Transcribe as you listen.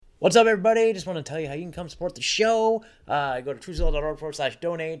What's up, everybody? Just want to tell you how you can come support the show. Go to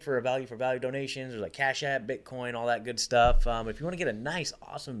truthzilla.org/donate for value donations. There's like Cash App, Bitcoin, all that good stuff. If you want to get a nice,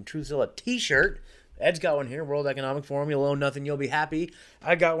 awesome Truthzilla t-shirt, Ed's got one here, World Economic Forum. You'll own nothing, you'll be happy.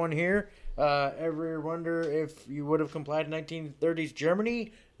 I got one here. Ever wonder if you would have complied in 1930s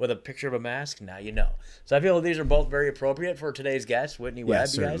Germany with a picture of a mask? Now you know. So I feel these are both very appropriate for today's guest, Whitney Webb.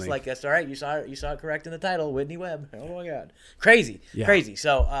 You guys like that's all right. You saw it correct in the title, Whitney Webb. Oh my God, crazy.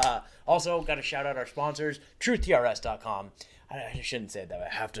 So also got to shout out our sponsors, TruthTRS.com. I shouldn't say it that way.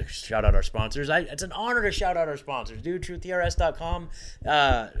 I have to shout out our sponsors. It's an honor to shout out our sponsors, dude. TruthTRS.com.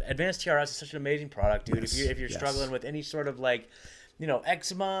 Advanced TRS is such an amazing product, dude. Yes, if you're struggling with any sort of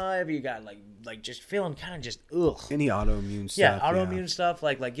eczema, if you got like just feeling kind of just any autoimmune stuff. Yeah, autoimmune stuff,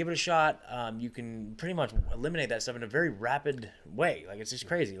 like give it a shot. You can pretty much eliminate that stuff in a very rapid way. Like it's just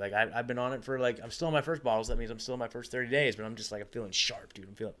crazy. Like I've been on it for I'm still on my first bottle, so that means I'm still in my first 30 days, but I'm just I'm feeling sharp, dude.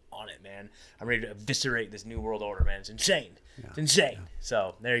 I'm feeling on it, man. I'm ready to eviscerate this new world order, man. It's insane. Yeah. It's insane. Yeah.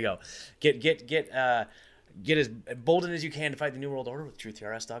 So there you go. Get as bolden as you can to fight the New World Order with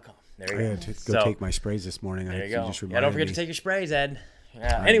TruthTRS.com. There you go. Take my sprays this morning. There you go. Don't forget to take your sprays, Ed.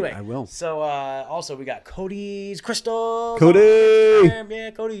 Anyway, I will. So also we got Cody's Crystals. Cody!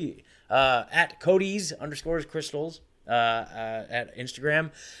 Yeah, Cody. At Cody's_crystals at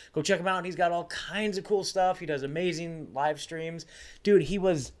Instagram. Go check him out. He's got all kinds of cool stuff. He does amazing live streams. Dude, he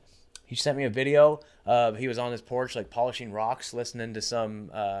sent me a video of he was on his porch polishing rocks, listening to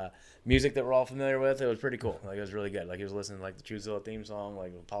some music that we're all familiar with. It was pretty cool. It was really good. He was listening to the Truthzilla theme song,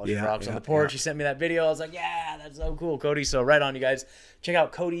 polishing rocks on the porch. He sent me that video. I was like, yeah, that's so cool, Cody. So right on, you guys. Check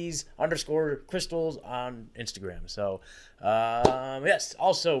out Cody's_crystals on Instagram. So yes.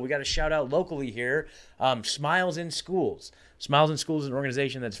 Also, we got to shout out locally here. Smiles in Schools. Smiles in Schools is an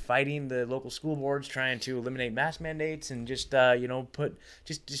organization that's fighting the local school boards, trying to eliminate mask mandates and just doing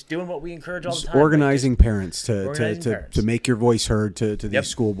what we encourage all the time. Organizing parents to make your voice heard to these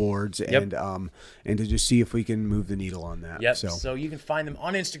school boards and to just see if we can move the needle on that. Yep. So you can find them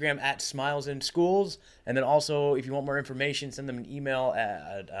on Instagram at Smiles in Schools, and then also if you want more information, send them an email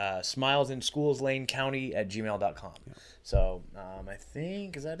at smilesinSchoolsLaneCounty@gmail.com. Yep. So I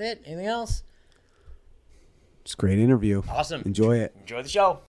think is that it? Anything else? It's a great interview. Awesome. Enjoy it. Enjoy the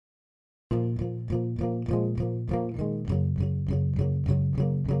show.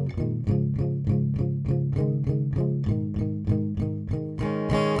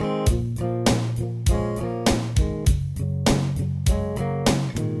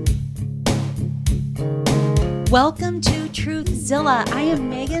 Welcome to Truthzilla. I am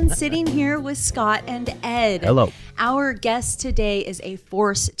Megan, sitting here with Scott and Ed. Hello. Our guest today is a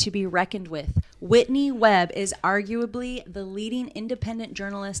force to be reckoned with. Whitney Webb is arguably the leading independent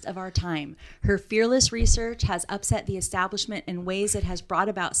journalist of our time. Her fearless research has upset the establishment in ways that has brought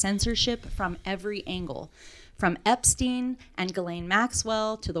about censorship from every angle. From Epstein and Ghislaine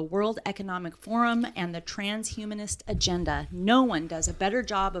Maxwell to the World Economic Forum and the transhumanist agenda, no one does a better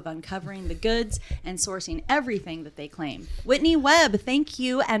job of uncovering the goods and sourcing everything that they claim. Whitney Webb, thank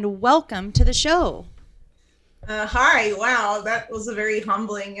you and welcome to the show. Hi. Wow, that was a very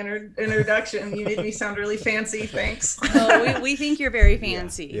humbling introduction. You made me sound really fancy. Thanks. Oh, we think you're very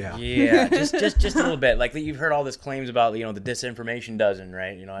fancy. Yeah. Just a little bit. You've heard all these claims about the disinformation dozen,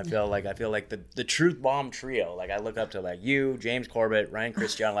 right? I feel like the truth bomb trio. I look up to you, James Corbett, Ryan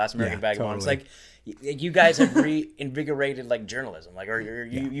Christian, Last American Vagabond. Totally. It's you guys have reinvigorated journalism,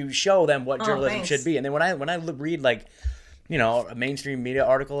 you show them what journalism should be. And then when I read a mainstream media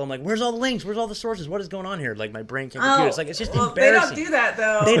article, I'm like, where's all the links? Where's all the sources? What is going on here? My brain can't compute it. It's just embarrassing. They don't do that,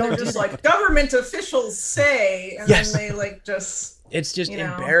 though. They're just government officials say, and then they just... It's just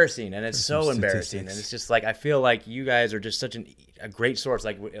embarrassing, and it's so embarrassing. And it's just I feel like you guys are just such a great source,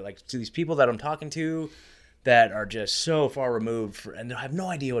 to these people that I'm talking to that are just so far removed and they have no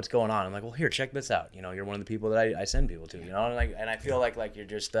idea what's going on. I'm like, well, here, check this out. You're one of the people that I send people to, and I feel like you're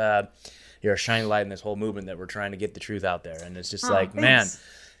just... you're a shining light in this whole movement that we're trying to get the truth out there. And it's just man,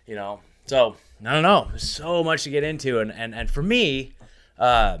 so I don't know. There's so much to get into. And for me,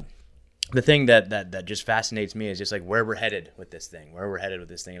 the thing that just fascinates me is just where we're headed with this thing,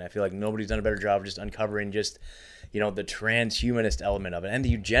 And I feel like nobody's done a better job of just uncovering just, the transhumanist element of it and the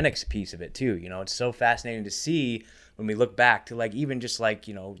eugenics piece of it too. It's so fascinating to see when we look back to even just the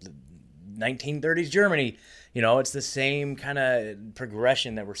 1930s Germany. It's the same kind of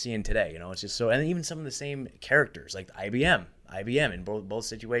progression that we're seeing today. It's just and even some of the same characters, like IBM in both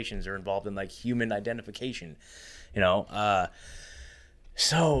situations are involved in human identification.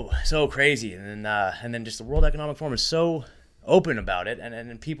 So crazy. And then just the World Economic Forum is so open about it,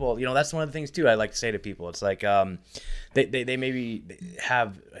 and people, that's one of the things too I like to say to people. It's like they maybe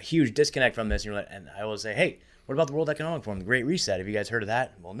have a huge disconnect from this, and I always say, hey, what about the World Economic Forum, the Great Reset? Have you guys heard of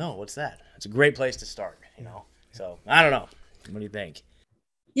that? Well, no, what's that? It's a great place to start, So I don't know. What do you think?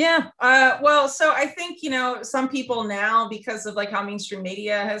 Yeah. Well, so I think, some people now, because of like how mainstream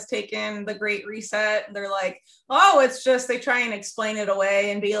media has taken the Great Reset, they're like, oh, it's just, they try and explain it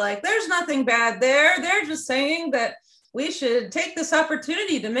away and be like, there's nothing bad there. They're just saying that we should take this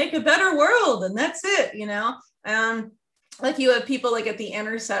opportunity to make a better world. And that's it, like you have people like at The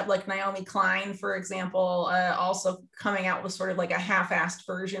Intercept, like Naomi Klein, for example, also coming out with sort of like a half-assed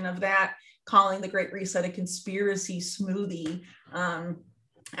version of that, calling the Great Reset a conspiracy smoothie.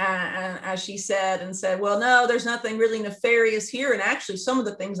 As she said, well, no, there's nothing really nefarious here. And actually some of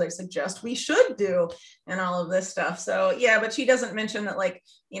the things I suggest we should do and all of this stuff. So yeah, but she doesn't mention that, like,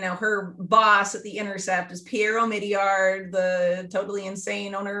 her boss at The Intercept is Pierre Omidyar, the totally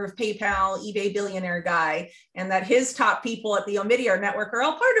insane owner of PayPal, eBay billionaire guy, and that his top people at the Omidyar network are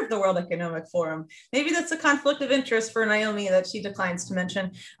all part of the World Economic Forum. Maybe that's a conflict of interest for Naomi that she declines to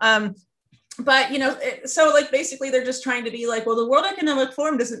mention. But, so like basically they're just trying to be like, well, the World Economic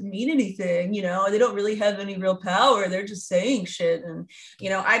Forum doesn't mean anything, they don't really have any real power. They're just saying shit. And,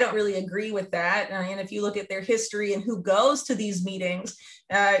 I don't really agree with that. And if you look at their history and who goes to these meetings,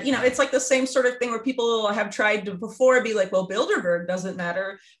 it's like the same sort of thing where people have tried to before be like, well, Bilderberg doesn't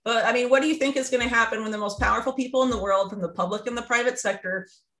matter. But I mean, what do you think is going to happen when the most powerful people in the world, from the public and the private sector,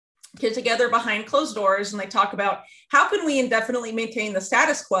 get together behind closed doors and they talk about how can we indefinitely maintain the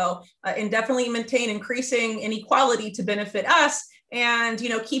status quo, indefinitely maintain increasing inequality to benefit us, and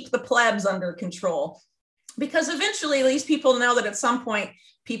keep the plebs under control? Because eventually these people know that at some point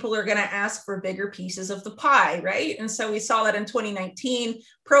people are going to ask for bigger pieces of the pie, right? And so we saw that in 2019,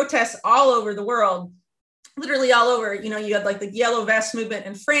 protests all over the world, literally all over. You had like the Yellow Vest movement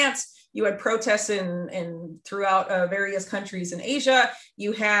in France. You had protests in throughout various countries in Asia.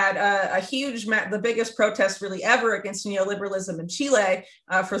 You had the biggest protest really ever against neoliberalism in Chile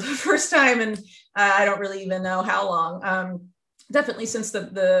for the first time, and I don't really even know how long. Definitely since the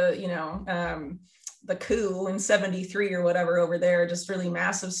coup in '73 or whatever over there, just really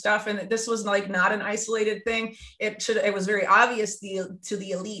massive stuff. And this was like not an isolated thing. It was very obvious to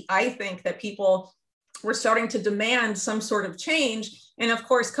the elite, I think, that people were starting to demand some sort of change. And of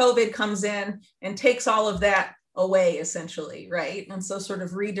course, COVID comes in and takes all of that away, essentially, right? And so sort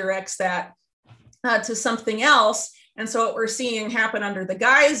of redirects that to something else. And so what we're seeing happen under the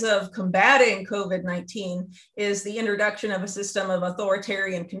guise of combating COVID-19 is the introduction of a system of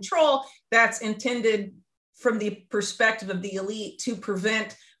authoritarian control that's intended from the perspective of the elite to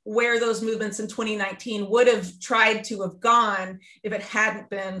prevent where those movements in 2019 would have tried to have gone if it hadn't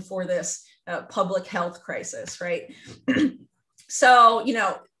been for this public health crisis, right? So,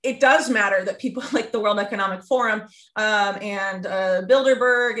 it does matter that people like the World Economic Forum and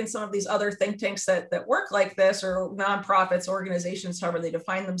Bilderberg and some of these other think tanks that work like this, or nonprofits, organizations, however they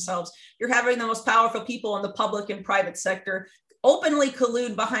define themselves, you're having the most powerful people in the public and private sector openly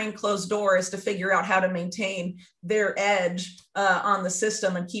collude behind closed doors to figure out how to maintain their edge on the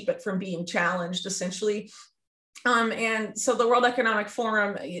system and keep it from being challenged, essentially. And so the World Economic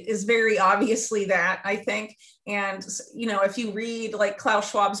Forum is very obviously that, I think. And, if you read like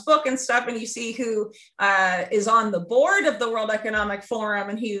Klaus Schwab's book and stuff, and you see who is on the board of the World Economic Forum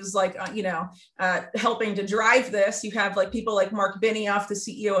and who's like, helping to drive this, you have like people like Mark Benioff, the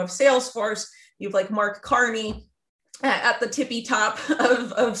CEO of Salesforce. You have like Mark Carney at the tippy top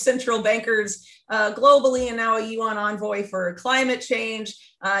of central bankers globally, and now a UN envoy for climate change.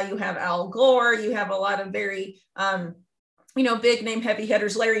 You have Al Gore. You have a lot of very, big name heavy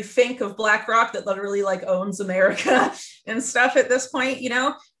hitters. Larry Fink of BlackRock, that literally like owns America and stuff at this point.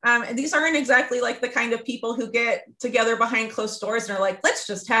 And these aren't exactly like the kind of people who get together behind closed doors and are like, let's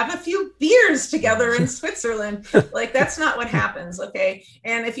just have a few beers together in Switzerland. Like, that's not what happens. Okay.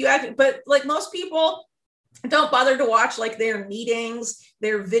 And but like most people don't bother to watch like their meetings,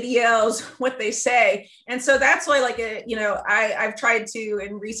 their videos, what they say. And so that's why I've tried to,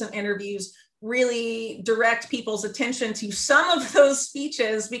 in recent interviews, really direct people's attention to some of those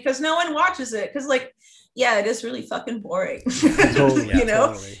speeches, because no one watches it. Because yeah, it is really fucking boring, totally,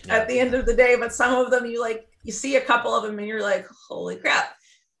 totally. At the end of the day. But some of them, you see a couple of them and you're like, holy crap.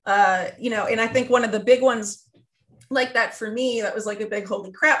 And I think one of the big ones like that for me, that was like a big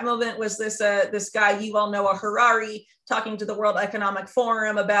holy crap moment, was this guy, Yuval Noah Harari, talking to the World Economic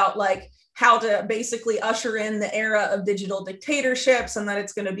Forum about like how to basically usher in the era of digital dictatorships, and that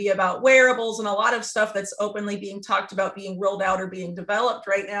it's going to be about wearables and a lot of stuff that's openly being talked about being rolled out or being developed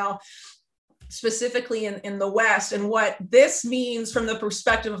right now. specifically in the West, and what this means from the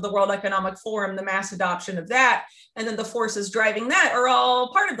perspective of the World Economic Forum, the mass adoption of that, and then the forces driving that are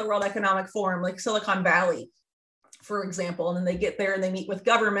all part of the World Economic Forum, like Silicon Valley, for example. And then they get there and they meet with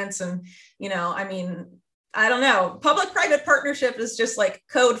governments, and, you know, I mean, I don't know, public-private partnership is just like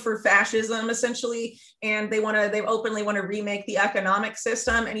code for fascism, essentially. And they openly want to remake the economic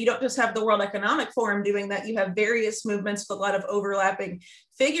system. And you don't just have the World Economic Forum doing that. You have various movements with a lot of overlapping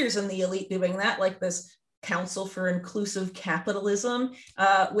figures in the elite doing that, like this Council for Inclusive Capitalism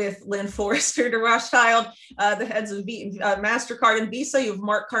with Lynn Forrester de Rothschild, the heads of MasterCard and Visa. You have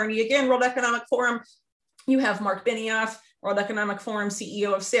Mark Carney, again, World Economic Forum. You have Mark Benioff, World Economic Forum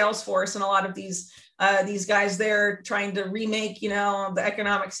CEO of Salesforce, and a lot of these guys there trying to remake, you know, the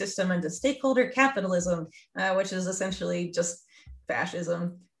economic system into stakeholder capitalism, which is essentially just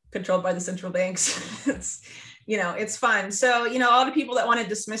fascism controlled by the central banks. It's, you know, it's fun. So, you know, all the people that want to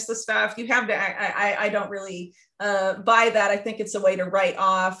dismiss the stuff, you have to, I don't really buy that. I think it's a way to write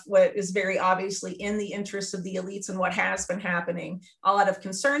off what is very obviously in the interest of the elites and what has been happening. A lot of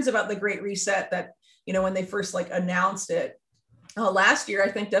concerns about the Great Reset that, you know, when they first like announced it last year,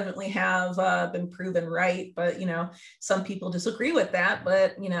 I think definitely have been proven right. But, you know, some people disagree with that.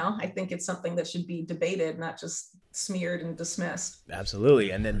 But, you know, I think it's something that should be debated, not just smeared and dismissed.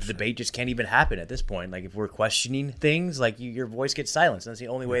 Absolutely. And then the debate just can't even happen at this point. Like if we're questioning things, like your voice gets silenced. That's the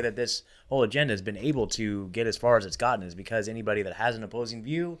only way that this whole agenda has been able to get as far as it's gotten, is because anybody that has an opposing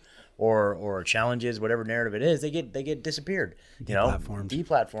view or challenges whatever narrative it is, they get disappeared, you know,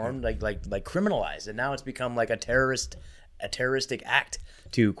 deplatformed, like criminalized. And now it's become like a terroristic act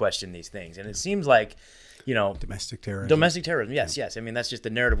to question these things. And it seems like, you know, domestic terrorism. Yes. I mean, that's just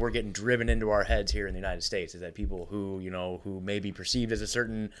the narrative we're getting driven into our heads here in the United States, is that people who, you know, who may be perceived as a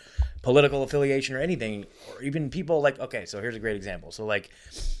certain political affiliation or anything, or even people like, okay, so here's a great example. So like,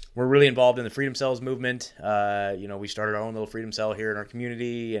 we're really involved in the Freedom Cells movement. You know, we started our own little Freedom Cell here in our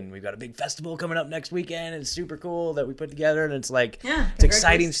community, and we've got a big festival coming up next weekend. And it's super cool that we put together, and it's like, it's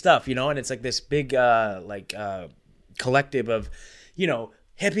exciting stuff, you know, and it's like this big, collective of, you know,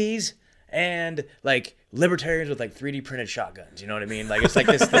 hippies and like libertarians with like 3D printed shotguns, you know what I mean? Like it's like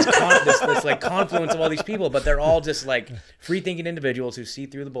this like confluence of all these people, but they're all just like free thinking individuals who see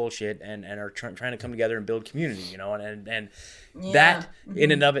through the bullshit and are trying to come together and build community, you know, and that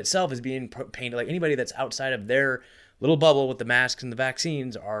in and of itself is being painted like anybody that's outside of their little bubble with the masks and the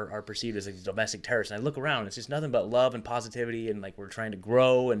vaccines are perceived as like domestic terrorists. And I look around, it's just nothing but love and positivity, and like we're trying to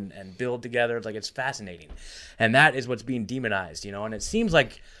grow and build together. It's like, it's fascinating. And that is what's being demonized, you know, and it seems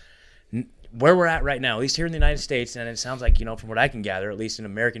like where we're at right now, at least here in the United States, and it sounds like, you know, from what I can gather, at least in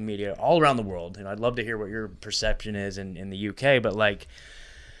American media all around the world, and I'd love to hear what your perception is in the UK, but like,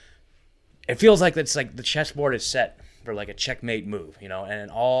 it feels like it's like the chessboard is set for like a checkmate move, you know,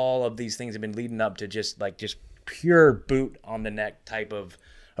 and all of these things have been leading up to just pure boot on the neck type of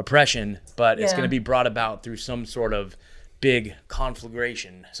oppression, but it's going to be brought about through some sort of big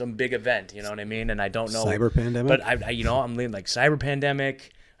conflagration, some big event, you know what I mean? And I don't know. Cyber pandemic? But I you know, I'm leaning like cyber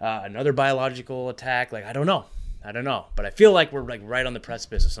pandemic, another biological attack. Like, I don't know. But I feel like we're like right on the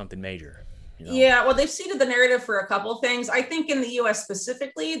precipice of something major. You know? Yeah, well, they've seeded the narrative for a couple things. I think in the U.S.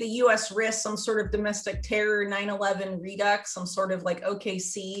 specifically, the U.S. risks some sort of domestic terror, 9/11 redux, some sort of like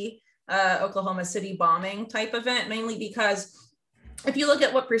OKC, Oklahoma City bombing type event, mainly because if you look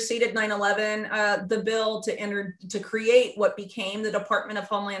at what preceded 9/11, the bill to create what became the Department of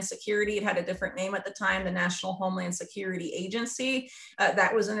Homeland Security, it had a different name at the time, the National Homeland Security Agency,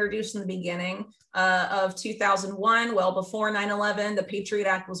 that was introduced in the beginning of 2001, well before 9/11. The Patriot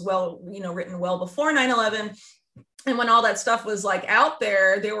Act was written well before 9/11. And when all that stuff was like out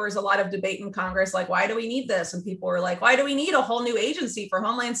there was a lot of debate in Congress, like, why do we need this? And people were like, why do we need a whole new agency for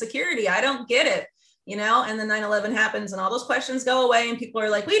Homeland Security? I don't get it. You know, and then 9/11 happens and all those questions go away and people are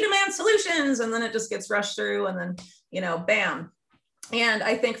like, we demand solutions. And then it just gets rushed through and then, you know, bam. And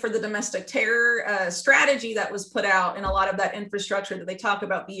I think for the domestic terror strategy that was put out and a lot of that infrastructure that they talk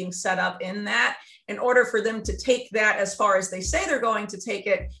about being set up in that, in order for them to take that as far as they say they're going to take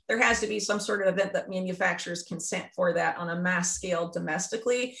it, there has to be some sort of event that manufactures consent for that on a mass scale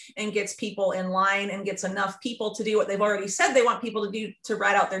domestically and gets people in line and gets enough people to do what they've already said they want people to do, to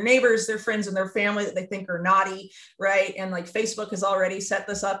rat out their neighbors, their friends, and their family that they think are naughty, right? And like Facebook has already set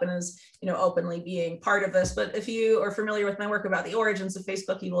this up and is, you know, openly being part of this. But if you are familiar with my work about the origins of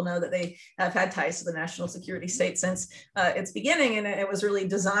Facebook, you will know that they have had ties to the national security state since its beginning. And it was really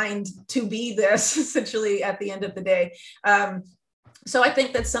designed to be this essentially at the end of the day. So I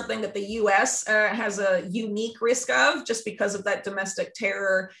think that's something that the U.S. Has a unique risk of, just because of that domestic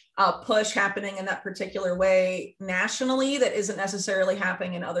terror push happening in that particular way nationally that isn't necessarily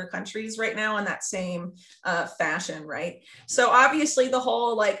happening in other countries right now in that same fashion, right? So obviously the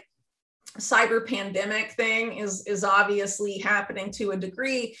whole like cyber pandemic thing is obviously happening to a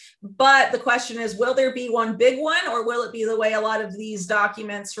degree, but the question is, will there be one big one, or will it be the way a lot of these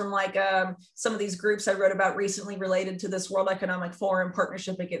documents from like some of these groups I wrote about recently related to this World Economic Forum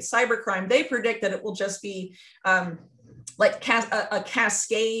Partnership Against Cybercrime, they predict that it will just be like a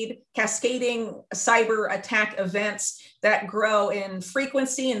cascading cyber attack events that grow in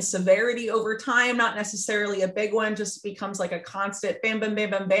frequency and severity over time, not necessarily a big one, just becomes like a constant bam, bam, bam,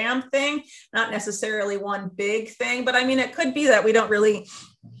 bam, bam thing, not necessarily one big thing. But I mean, it could be that we don't really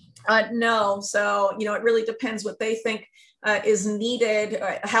know. So, you know, it really depends what they think is needed,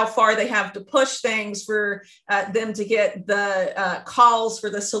 how far they have to push things for them to get the calls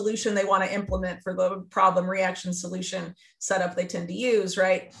for the solution they want to implement for the problem reaction solution setup they tend to use,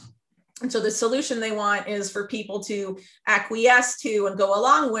 right? And so the solution they want is for people to acquiesce to and go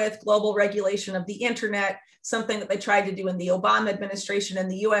along with global regulation of the internet, something that they tried to do in the Obama administration in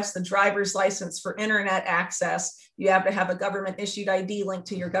the US, the driver's license for internet access. You have to have a government issued ID linked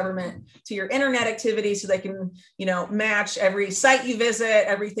to your internet activity so they can, you know, match every site you visit,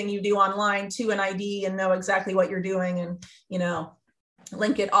 everything you do online to an ID and know exactly what you're doing and, you know,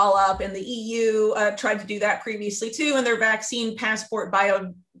 link it all up. And the EU tried to do that previously too, and their vaccine passport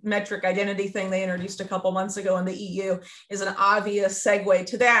biometric identity thing they introduced a couple months ago in the EU is an obvious segue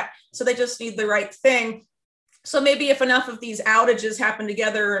to that. So they just need the right thing. So maybe if enough of these outages happen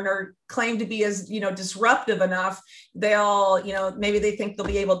together and are claimed to be as, you know, disruptive enough, they'll, you know, maybe they think they'll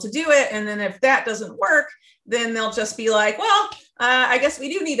be able to do it. And then if that doesn't work, then they'll just be like, well, I guess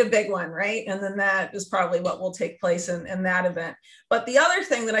we do need a big one, right? And then that is probably what will take place in that event. But the other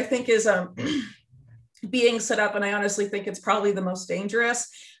thing that I think is being set up, and I honestly think it's probably the most dangerous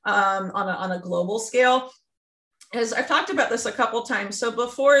on a global scale, is I've talked about this a couple times. So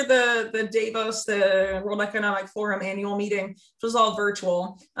before the Davos, the World Economic Forum annual meeting, which was all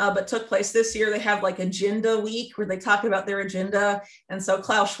virtual, but took place this year, they have like Agenda Week where they talk about their agenda. And so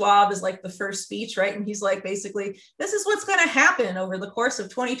Klaus Schwab is like the first speech, right? And he's like, basically, this is what's going to happen over the course of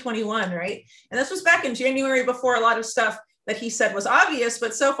 2021, right? And this was back in January before a lot of stuff that he said was obvious,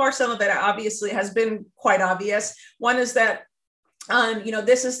 but so far some of it obviously has been quite obvious. One is that, you know,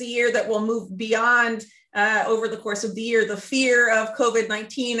 this is the year that will move beyond over the course of the year, the fear of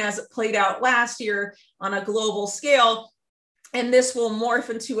COVID-19 as it played out last year on a global scale. And this will morph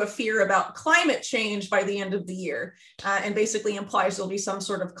into a fear about climate change by the end of the year, and basically implies there'll be some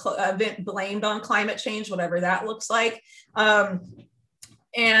sort of event blamed on climate change, whatever that looks like.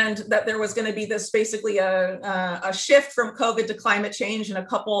 And that there was going to be this basically a shift from COVID to climate change. And a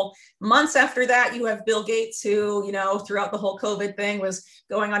couple months after that, you have Bill Gates, who, you know, throughout the whole COVID thing was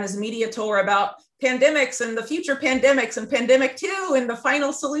going on his media tour about pandemics and the future pandemics and pandemic 2 and the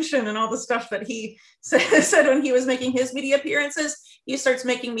final solution and all the stuff that he said when he was making his media appearances. He starts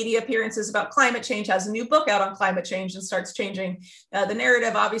making media appearances about climate change, has a new book out on climate change, and starts changing the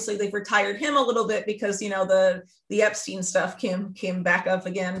narrative. Obviously, they've retired him a little bit because, you know, the Epstein stuff came back up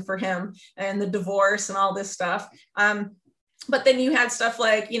again for him, and the divorce and all this stuff. But then you had stuff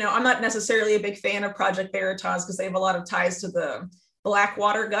like, you know, I'm not necessarily a big fan of Project Veritas because they have a lot of ties to the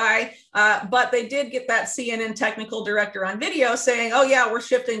Blackwater guy, but they did get that CNN technical director on video saying, oh yeah, we're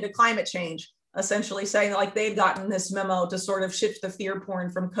shifting to climate change, essentially saying like they'd gotten this memo to sort of shift the fear porn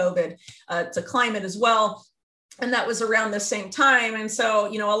from COVID to climate as well. And that was around the same time. And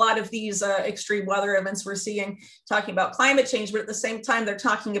so, you know, a lot of these extreme weather events we're seeing talking about climate change, but at the same time, they're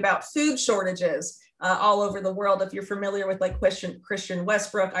talking about food shortages all over the world. If you're familiar with like Christian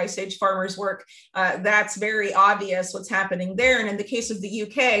Westbrook, Ice Age Farmers work, that's very obvious what's happening there. And in the case of the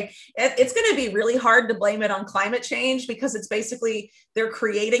UK, it's going to be really hard to blame it on climate change because it's basically they're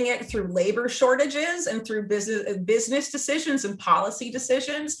creating it through labor shortages and through business decisions and policy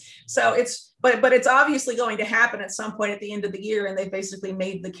decisions. So it's, but it's obviously going to happen at some point at the end of the year. And they basically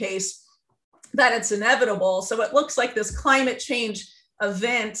made the case that it's inevitable. So it looks like this climate change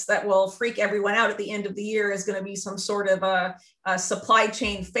event that will freak everyone out at the end of the year is going to be some sort of a supply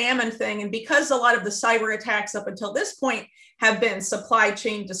chain famine thing. And because a lot of the cyber attacks up until this point have been supply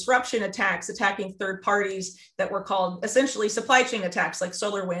chain disruption attacks, attacking third parties that were called essentially supply chain attacks, like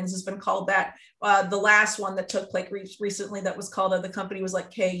SolarWinds has been called that. The last one that took place recently that was called, the company was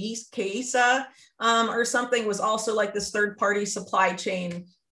like Kaisa or something, was also like this third party supply chain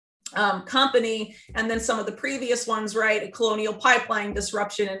company, and then some of the previous ones, right? Colonial Pipeline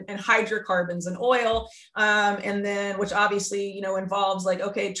disruption and hydrocarbons and oil, and then which obviously, involves like,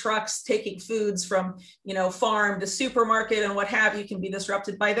 okay, trucks taking foods from, farm to supermarket and what have you can be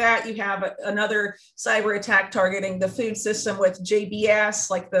disrupted by that. You have another cyber attack targeting the food system with JBS,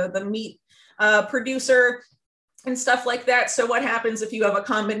 like the meat producer and stuff like that. So what happens if you have a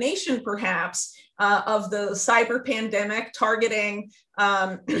combination perhaps of the cyber pandemic targeting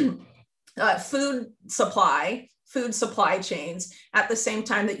food supply chains at the same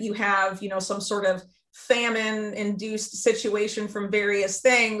time that you have, some sort of famine induced situation from various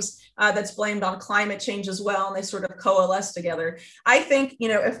things that's blamed on climate change as well, and they sort of coalesce together. I think,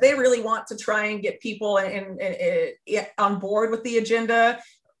 if they really want to try and get people on board with the agenda,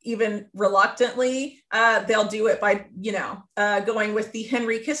 even reluctantly, they'll do it by, going with the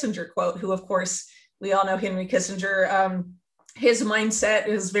Henry Kissinger quote, who, of course, we all know Henry Kissinger. His mindset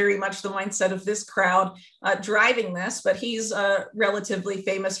is very much the mindset of this crowd driving this, but he's relatively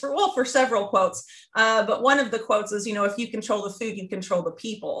famous for several quotes. But one of the quotes is, if you control the food, you control the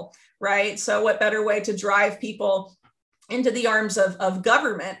people, right? So what better way to drive people into the arms of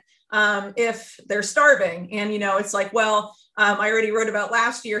government if they're starving? And, it's like, well, I already wrote about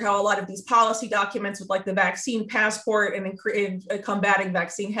last year how a lot of these policy documents with like the vaccine passport and combating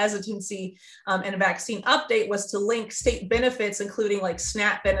vaccine hesitancy and a vaccine update was to link state benefits, including like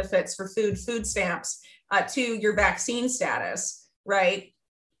SNAP benefits for food stamps to your vaccine status, right?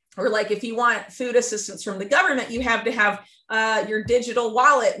 Or like if you want food assistance from the government, you have to have your digital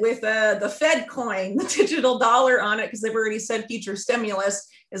wallet with the Fed coin, the digital dollar on it, because they've already said future stimulus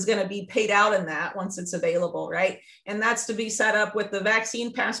is going to be paid out in that once it's available, right? And that's to be set up with the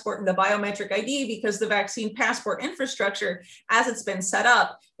vaccine passport and the biometric ID, because the vaccine passport infrastructure, as it's been set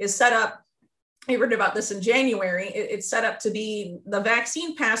up, is set up. I read about this in January. It's set up to be the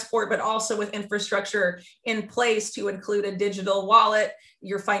vaccine passport, but also with infrastructure in place to include a digital wallet,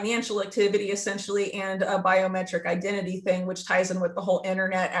 your financial activity essentially, and a biometric identity thing, which ties in with the whole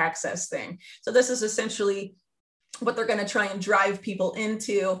internet access thing. So this is essentially what they're going to try and drive people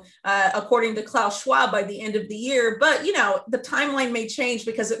into, according to Klaus Schwab, by the end of the year. But, the timeline may change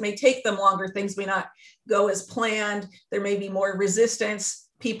because it may take them longer. Things may not go as planned. There may be more resistance.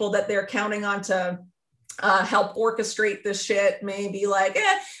 People that they're counting on to help orchestrate this shit may be like,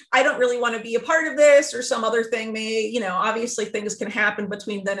 I don't really want to be a part of this, or some other thing may, obviously things can happen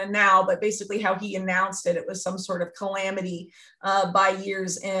between then and now, but basically how he announced it was some sort of calamity by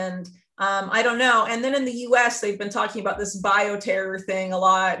year's end. I don't know. And then in the US, they've been talking about this bioterror thing a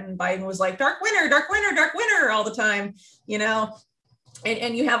lot. And Biden was like, dark winter, dark winter, dark winter all the time,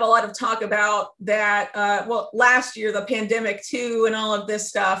 And you have a lot of talk about that. Last year, the pandemic too, and all of this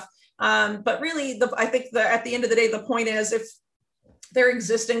stuff. But really, I think at the end of the day, the point is if their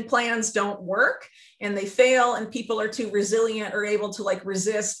existing plans don't work and they fail and people are too resilient or able to like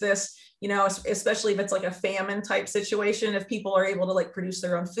resist this, especially if it's like a famine type situation, if people are able to like produce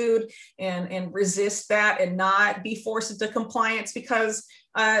their own food and resist that and not be forced into compliance because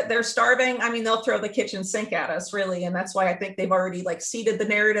they're starving, they'll throw the kitchen sink at us, really. And that's why I think they've already like seeded the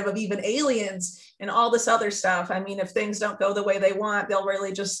narrative of even aliens and all this other stuff. If things don't go the way they want, they'll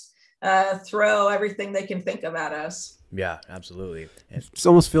really just throw everything they can think of at us. Yeah, absolutely. It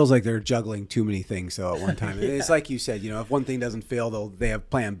almost feels like they're juggling too many things though at one time. It's like you said, if one thing doesn't fail, they have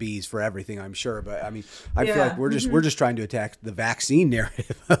plan Bs for everything, I'm sure. But I feel like we're just trying to attack the vaccine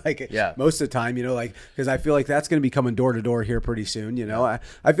narrative. Most of the time, because I feel like that's going to be coming door to door here pretty soon. I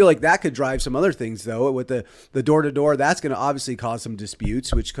feel like that could drive some other things though. With the door to door, that's going to obviously cause some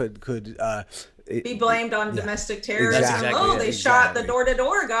disputes, which could be blamed on domestic terrorism. Exactly. They shot the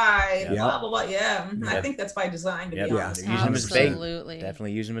door-to-door guy. Blah, blah, blah. Yeah. I think that's by design, to be honest. They're using him as bait.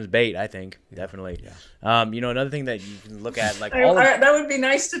 Definitely using him as bait, I think. Definitely. Yeah. Another thing that you can look at, like that would be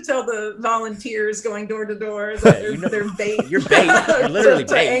nice to tell the volunteers going door to door that they're bait. You're bait. You're literally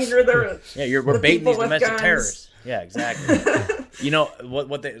to bait. Anger we're baiting these domestic terrorists. Yeah, exactly. Back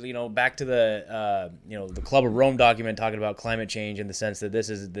to the Club of Rome document talking about climate change in the sense that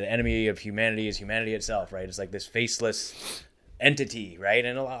this is the enemy of humanity is humanity itself, right? It's like this faceless entity, right?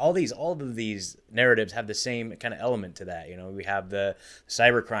 And all of these narratives have the same kind of element to that. We have the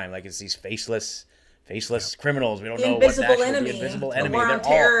cybercrime, like it's these faceless criminals. We don't know what the invisible enemy. The War on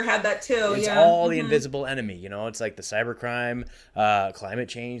Terror had that too. It's all the invisible enemy. It's like the cybercrime, climate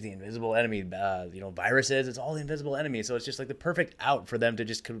change, the invisible enemy. Viruses. It's all the invisible enemy. So it's just like the perfect out for them to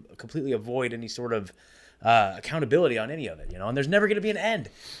just completely avoid any sort of accountability on any of it. And there's never going to be an end.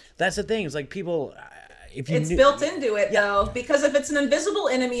 That's the thing. It's like people. It's built into it though, because if it's an invisible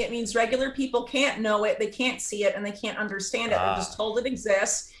enemy, it means regular people can't know it, they can't see it, and they can't understand it. They're just told it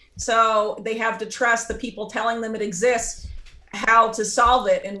exists. So they have to trust the people telling them it exists, how to solve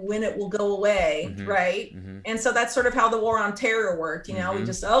it and when it will go away, right? And so that's sort of how the war on terror worked. You know, we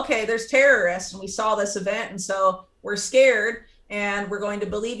just, okay, there's terrorists and we saw this event, and so we're scared, and we're going to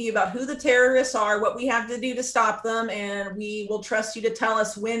believe you about who the terrorists are, what we have to do to stop them, and we will trust you to tell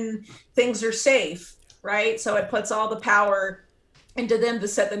us when things are safe, right? So it puts all the power into them to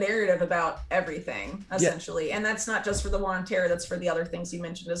set the narrative about everything, essentially. Yeah. And that's not just for the war on terror, that's for the other things you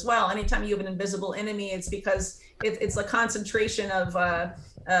mentioned as well. Anytime you have an invisible enemy, it's because it's a concentration of,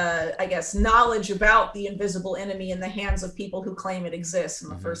 I guess, knowledge about the invisible enemy in the hands of people who claim it exists in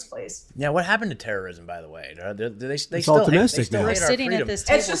the first place. Yeah, what happened to terrorism, by the way? Do they it's still all domestic now. We're sitting at this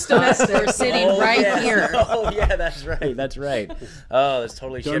table. It's just domestic. We're sitting here. Oh, yeah, that's right. That's right. Oh, that's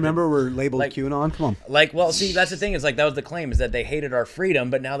totally Don't remember we're labeled QAnon? Come on. Like, well, see, that's the thing. Is like that was the claim, is that they hated our freedom,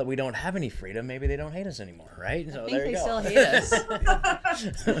 but now that we don't have any freedom, maybe they don't hate us anymore, right? So I think they still hate us.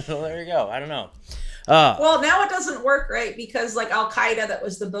 So there you go. I don't know. Well, now it doesn't work, right? Because like Al-Qaeda, that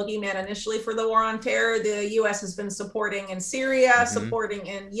was the boogeyman initially for the war on terror, the U.S. has been supporting in Syria, supporting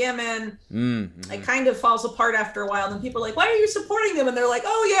in Yemen. It kind of falls apart after a while. And then people are like, why are you supporting them? And they're like,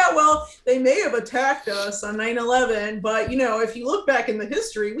 oh, yeah, well, they may have attacked us on 9/11. But, you know, if you look back in the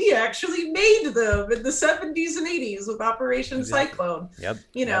history, we actually made them in the 70s and 80s with Operation Cyclone. Yep.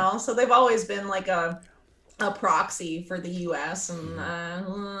 You know, so they've always been like a proxy for the U.S. and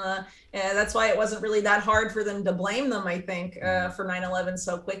that's why it wasn't really that hard for them to blame them, I think, for 9/11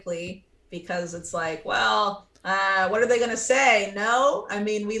 so quickly, because it's like, well, what are they going to say? No, I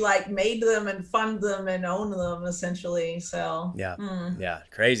mean, we like made them and fund them and own them essentially. So yeah,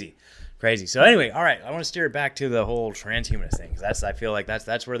 crazy. So anyway, all right, I want to steer it back to the whole transhumanist thing, because I feel like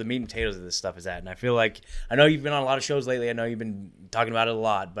that's where the meat and potatoes of this stuff is at. And I feel like, I know you've been on a lot of shows lately, I know you've been talking about it a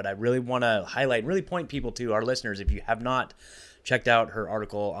lot, but I really want to highlight and really point people to our listeners, if you have not checked out her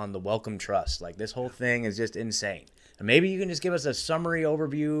article on the Wellcome Trust. Like, this whole thing is just insane. And maybe you can just give us a summary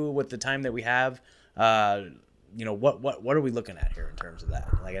overview with the time that we have. You know, what are we looking at here in terms of that?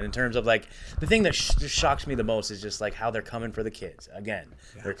 Like, in terms of like, the thing that just shocks me the most is just like how they're coming for the kids. Again,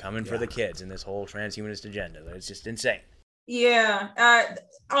 they're coming for the kids in this whole transhumanist agenda. It's just insane. Yeah.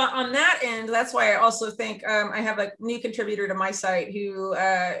 On that end, that's why I also think I have a new contributor to my site who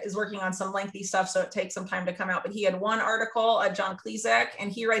is working on some lengthy stuff, so it takes some time to come out. But he had one article, John Klezak,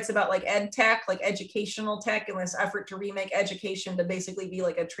 and he writes about like ed tech, like educational tech, and this effort to remake education to basically be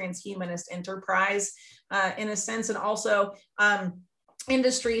like a transhumanist enterprise in a sense. And also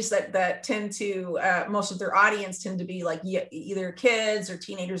industries that tend to most of their audience tend to be like either kids or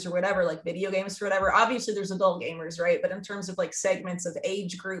teenagers or whatever, like video games or whatever. Obviously there's adult gamers, right? But in terms of like segments of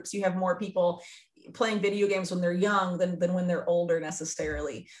age groups, you have more people playing video games when they're young than when they're older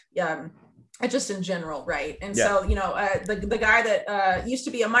necessarily. Just in general, right? And so, you know, the guy that used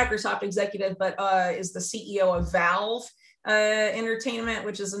to be a Microsoft executive, but is the CEO of Valve Entertainment,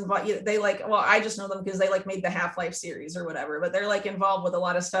 which is involved, they like, well, I just know them because they like made the Half-Life series or whatever, but they're like involved with a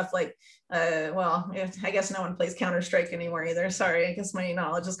lot of stuff like well, I guess no one plays Counter-Strike anymore either, sorry, I guess my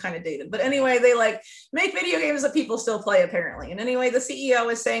knowledge is kind of dated, but anyway, they like make video games that people still play apparently. And anyway, the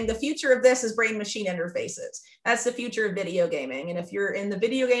CEO is saying the future of this is brain machine interfaces. That's the future of video gaming. And if you're in the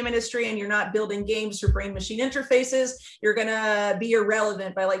video game industry and you're not building games for brain machine interfaces, you're gonna be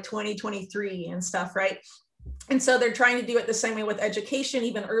irrelevant by like 2023 and stuff, right? And so they're trying to do it the same way with education,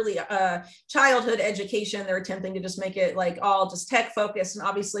 even early childhood education. They're attempting to just make it like all just tech focused. And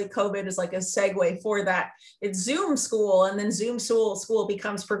obviously COVID is like a segue for that. It's Zoom school, and then Zoom school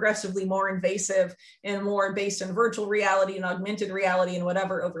becomes progressively more invasive and more based in virtual reality and augmented reality and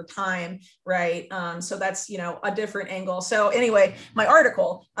whatever over time, right? So that's, you know, a different angle. So anyway, my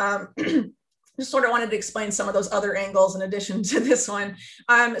article, just sort of wanted to explain some of those other angles in addition to this one.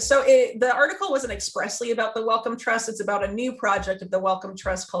 So the article wasn't expressly about the Wellcome Trust. It's about a new project of the Wellcome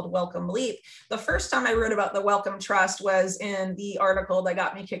Trust called Wellcome Leap. The first time I wrote about the Wellcome Trust was in the article that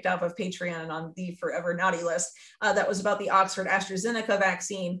got me kicked off of Patreon and on the Forever Naughty list. That was about the Oxford AstraZeneca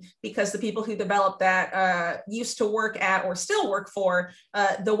vaccine, because the people who developed that used to work at or still work for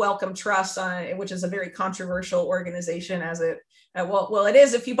the Wellcome Trust, which is a very controversial organization as it well, it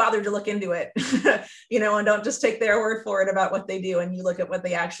is if you bother to look into it, you know, and don't just take their word for it about what they do, and you look at what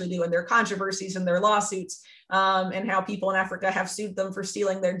they actually do and their controversies and their lawsuits, and how people in Africa have sued them for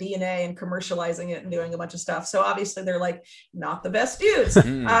stealing their DNA and commercializing it and doing a bunch of stuff. So obviously they're like not the best dudes.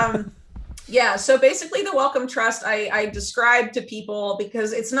 Yeah, so basically the Wellcome Trust, I describe to people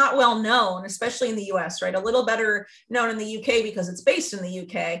because it's not well known, especially in the US, right? A little better known in the UK because it's based in the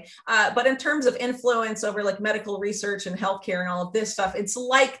UK. But in terms of influence over like medical research and healthcare and all of this stuff, it's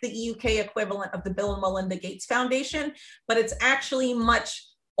like the UK equivalent of the Bill and Melinda Gates Foundation, but it's actually much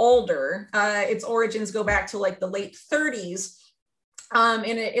older. Its origins go back to like the late 30s. And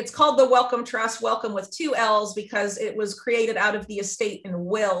it's called the Wellcome Trust, Wellcome with 2 L's, because it was created out of the estate and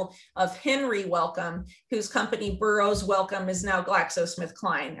will of Henry Wellcome, whose company Burroughs Wellcome is now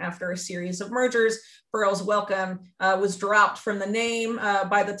GlaxoSmithKline. After a series of mergers, Burroughs Wellcome was dropped from the name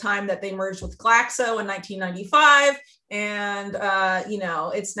by the time that they merged with Glaxo in 1995. And,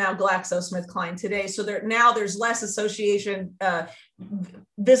 it's now GlaxoSmithKline today. So there's less association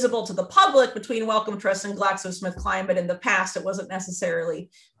visible to the public between Wellcome Trust and GlaxoSmithKline, but in the past, it wasn't necessarily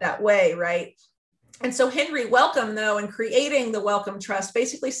that way, right? And so Henry Wellcome, though, in creating the Wellcome Trust,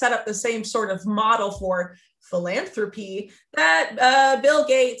 basically set up the same sort of model for philanthropy that Bill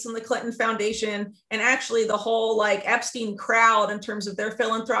Gates and the Clinton Foundation, and actually the whole like Epstein crowd in terms of their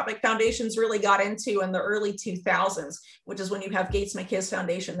philanthropic foundations, really got into in the early 2000s, which is when you have Gates make his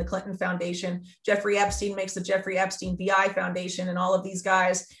foundation, the Clinton Foundation, Jeffrey Epstein makes the Jeffrey Epstein VI Foundation, and all of these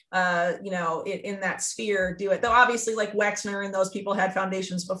guys, in that sphere do it. Though obviously like Wexner and those people had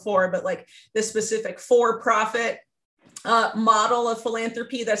foundations before, but like this specific for-profit model of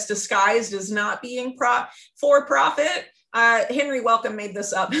philanthropy that's disguised as not being for profit. Henry Wellcome made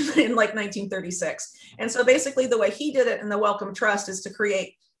this up in like 1936. And so basically the way he did it in the Wellcome Trust is to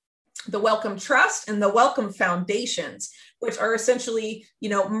create the Wellcome Trust and the Wellcome Foundations, which are essentially,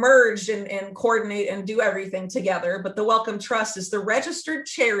 merged and coordinate and do everything together. But the Wellcome Trust is the registered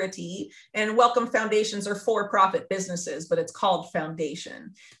charity, and Wellcome Foundations are for-profit businesses, but it's called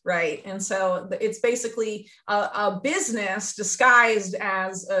foundation, right? And so it's basically a business disguised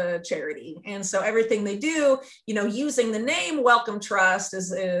as a charity. And so everything they do, using the name Wellcome Trust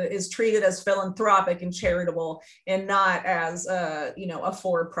is treated as philanthropic and charitable, and not as a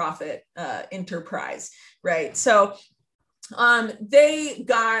for-profit enterprise, right? So they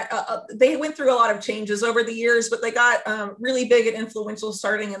went through a lot of changes over the years, but they got really big and influential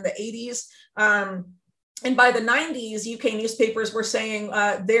starting in the 80s. And by the 90s, UK newspapers were saying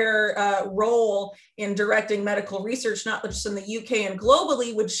their role in directing medical research, not just in the UK and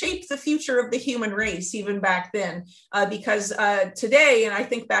globally, would shape the future of the human race even back then. Because today, and I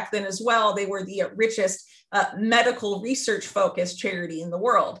think back then as well, they were the richest medical research focused charity in the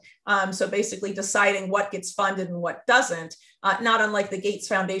world. So basically deciding what gets funded and what doesn't, not unlike the Gates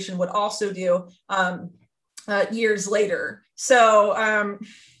Foundation would also do years later. So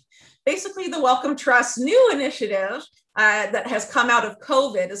basically the Wellcome Trust's new initiative that has come out of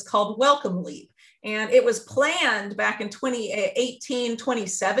COVID is called Wellcome Leap. And it was planned back in 2018,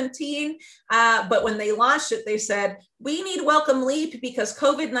 2017. But when they launched it, they said, we need Wellcome Leap because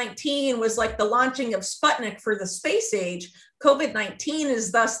COVID-19 was like the launching of Sputnik for the space age. COVID-19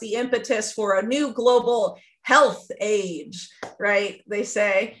 is thus the impetus for a new global health age, right? They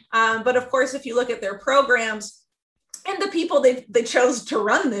say. But of course, if you look at their programs, and the people they chose to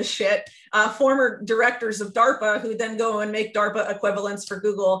run this shit, former directors of DARPA, who then go and make DARPA equivalents for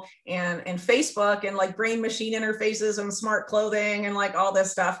Google and Facebook, and like brain machine interfaces and smart clothing and like all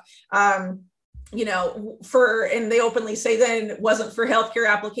this stuff. And they openly say then it wasn't for healthcare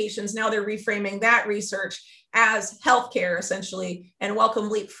applications. Now they're reframing that research as healthcare, essentially. And Wellcome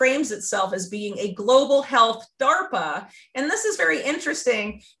Leap frames itself as being a global health DARPA. And this is very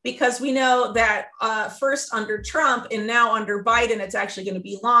interesting because we know that first under Trump and now under Biden, it's actually going to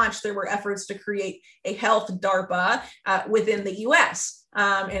be launched. There were efforts to create a health DARPA within the US,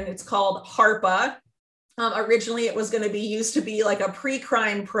 and it's called HARPA. Originally, it was going to be used to be like a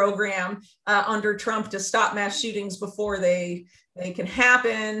pre-crime program under Trump to stop mass shootings before they can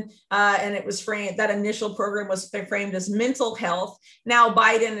happen. And it was framed, that initial program was framed as mental health. Now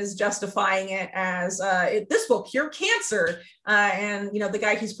Biden is justifying it as this will cure cancer. And the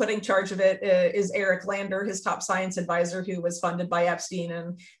guy who's put in charge of it is Eric Lander, his top science advisor, who was funded by Epstein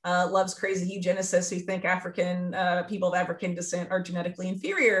and loves crazy eugenicists who think African people of African descent are genetically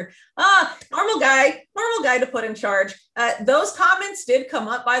inferior. Normal guy to put in charge. Those comments did come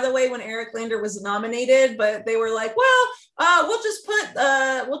up, by the way, when Eric Lander was nominated, but they were like, well, we'll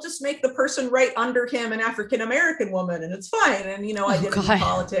just make the person right under him an African-American woman and it's fine. And, identity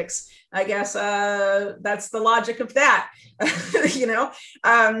politics, I guess that's the logic of that,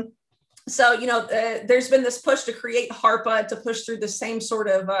 So, there's been this push to create HARPA to push through the same sort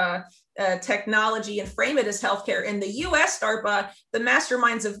of technology and frame it as healthcare. In the US DARPA, the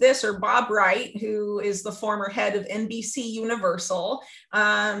masterminds of this are Bob Wright, who is the former head of NBC Universal,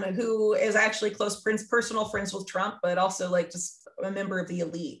 who is actually close personal friends with Trump, but also like just a member of the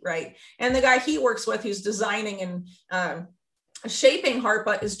elite, right? And the guy he works with who's designing and shaping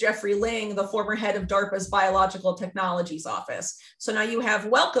HARPA is Jeffrey Ling, the former head of DARPA's Biological Technologies Office. So now you have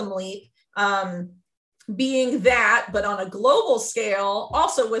Wellcome Leap, being that, but on a global scale,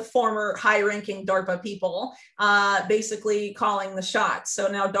 also with former high-ranking DARPA people basically calling the shots. So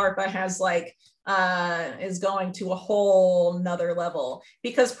now DARPA has like is going to a whole nother level,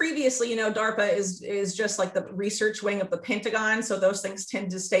 because previously, you know, DARPA is just like the research wing of the Pentagon. So those things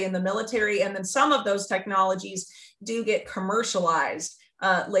tend to stay in the military. And then some of those technologies do get commercialized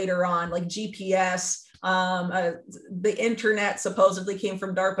later on, like GPS. The internet supposedly came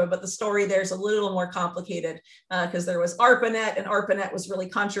from DARPA, but the story there's a little more complicated because there was ARPANET, and ARPANET was really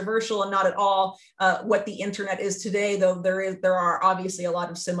controversial and not at all what the internet is today, though there are obviously a lot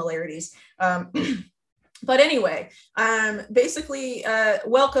of similarities. But anyway, basically,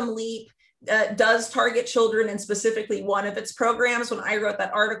 Welcome Leap does target children, and specifically one of its programs. When I wrote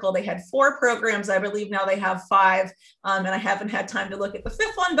that article, they had 4 programs. I believe now they have 5, and I haven't had time to look at the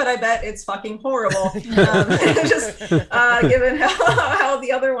 5th one, but I bet it's fucking horrible, just given how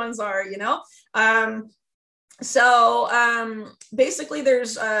the other ones are, you know? So basically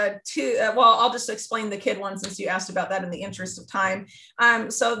there's 2, well, I'll just explain the kid one since you asked about that in the interest of time.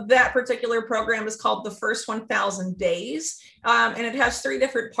 So that particular program is called the First 1,000 Days, and it has 3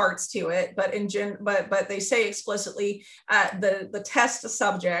 different parts to it, but but they say explicitly the test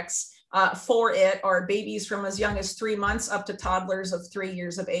subjects for it are babies from as young as 3 months up to toddlers of 3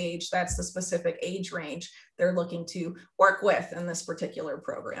 years of age. That's the specific age range they're looking to work with in this particular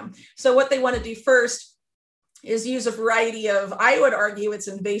program. So what they want to do first is use a variety of, I would argue it's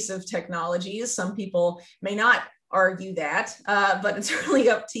invasive technologies. Some people may not argue that, but it's really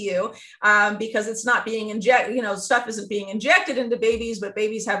up to you, because it's not being injected, you know, stuff isn't being injected into babies, but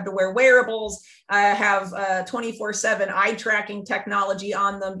babies have to wear wearables, have 24/7 eye tracking technology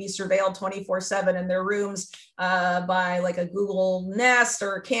on them, be surveilled 24/7 in their rooms by like a Google Nest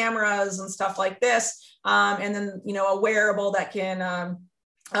or cameras and stuff like this. And then, you know, a wearable that can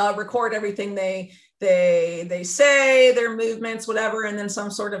record everything they say, their movements, whatever, and then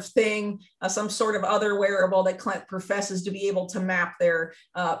some sort of thing, some sort of other wearable that professes to be able to map their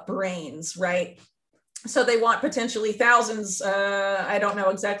brains, right? So they want potentially thousands, I don't know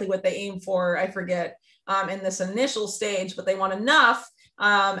exactly what they aim for, I forget, in this initial stage, but they want enough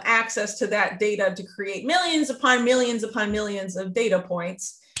access to that data to create millions upon millions upon millions of data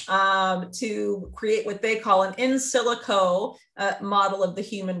points to create what they call an in silico model of the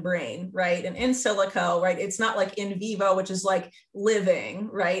human brain, right? And in silico, right? It's not like in vivo, which is like living,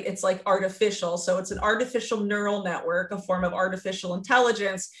 right? It's like artificial. So it's an artificial neural network, a form of artificial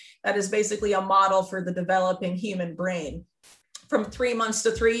intelligence that is basically a model for the developing human brain from 3 months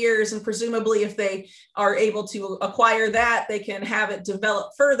to 3 years. And presumably if they are able to acquire that, they can have it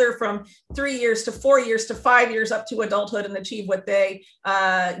develop further from 3 years to 4 years to 5 years up to adulthood and achieve what they,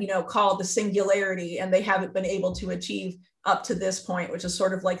 you know, call the singularity. And they haven't been able to achieve up to this point, which is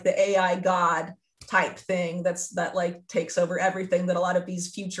sort of like the AI God type thing that like takes over everything that a lot of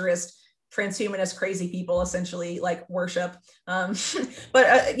these futurist transhumanist crazy people essentially like worship.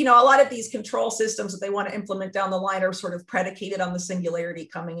 But you know, a lot of these control systems that they want to implement down the line are sort of predicated on the singularity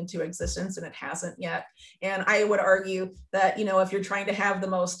coming into existence, and it hasn't yet. And I would argue that, you know, if you're trying to have the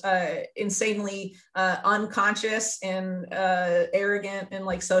most insanely unconscious and arrogant and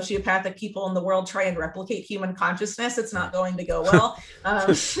like sociopathic people in the world try and replicate human consciousness, it's not going to go well.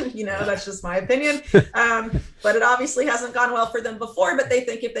 You know, that's just my opinion. But it obviously hasn't gone well for them before, but they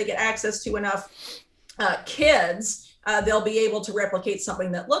think if they get access to enough kids, they'll be able to replicate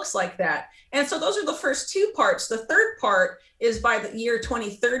something that looks like that. And so those are the first 2 parts. The third part is by the year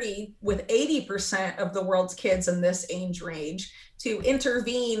 2030, with 80% of the world's kids in this age range, to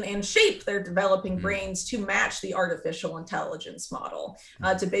intervene and shape their developing brains to match the artificial intelligence model,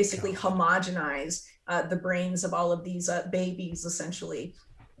 to basically homogenize the brains of all of these babies, essentially.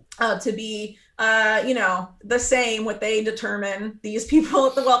 To be, you know, the same, what they determine, these people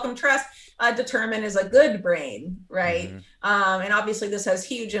at the Wellcome Trust determine is a good brain, right? And obviously this has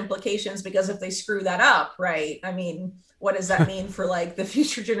huge implications, because if they screw that up, right, I mean, what does that mean for like the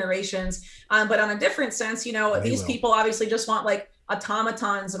future generations? But on a different sense, you know, these people obviously just want like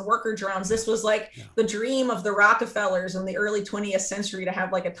automatons and worker drones. This was like the dream of the Rockefellers in the early 20th century, to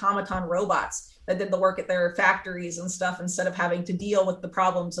have like automaton robots that did the work at their factories and stuff, instead of having to deal with the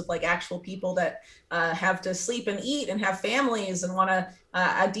problems of like actual people that have to sleep and eat and have families and want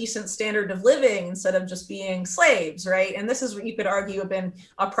a decent standard of living instead of just being slaves, right? And this is what you could argue have been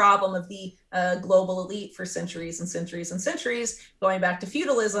a problem of the global elite for centuries and centuries and centuries, going back to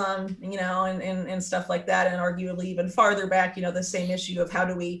feudalism, you know, and stuff like that, and arguably even farther back, you know, the same issue of how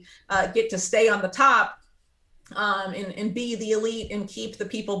do we get to stay on the top and be the elite and keep the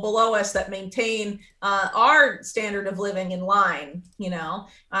people below us that maintain our standard of living in line,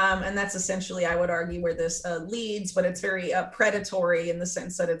 and that's essentially, I would argue, where this leads, but it's very predatory in the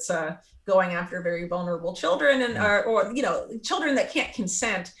sense that it's going after very vulnerable children and or children that can't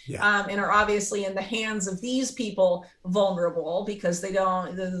consent, and are obviously in the hands of these people vulnerable because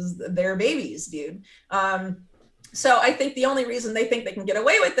they're babies, dude. So I think the only reason they think they can get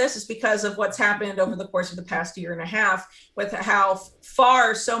away with this is because of what's happened over the course of the past year and a half with how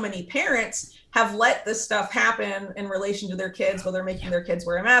far so many parents have let this stuff happen in relation to their kids, whether making their kids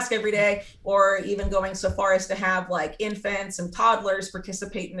wear a mask every day or even going so far as to have like infants and toddlers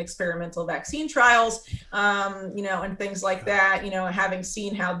participate in experimental vaccine trials, and things like that, having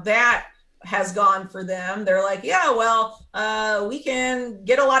seen how that has gone for them. They're like, yeah, well, we can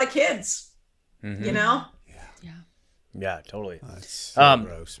get a lot of kids, Yeah, totally. That's so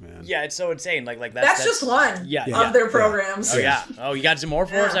gross, man. Yeah, it's so insane. Like that's just one of their programs. Oh yeah. Oh, you got some more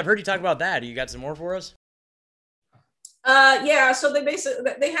for us? I've heard you talk about that. You got some more for us? So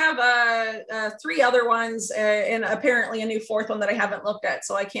they have 3 other ones and apparently a new 4th one that I haven't looked at,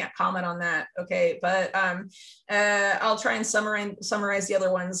 so I can't comment on that. Okay, but I'll try and summarize the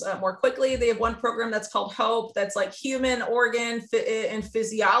other ones more quickly. They have one program that's called HOPE, that's like human organ and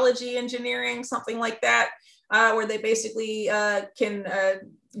physiology engineering, something like that. Where they basically can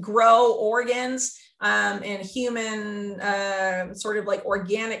grow organs and human sort of like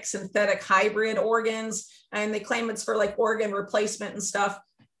organic synthetic hybrid organs. And they claim it's for like organ replacement and stuff.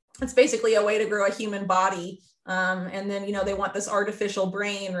 It's basically a way to grow a human body. And then, they want this artificial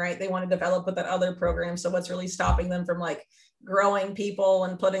brain, right? They want to develop with that other program. So what's really stopping them from like growing people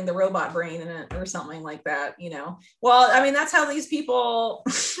and putting the robot brain in it or something like that, Well, I mean, that's how these people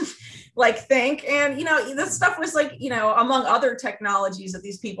like think. And, this stuff was like, among other technologies that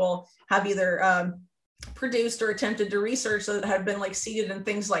these people have either produced or attempted to research that have been like seeded in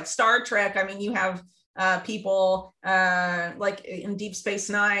things like Star Trek. I mean, you have people like in Deep Space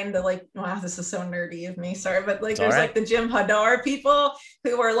Nine, the like, wow, this is so nerdy of me, sorry, but like there's like the Jim Hadar people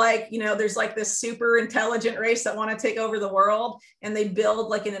who are like, there's like this super intelligent race that want to take over the world, and they build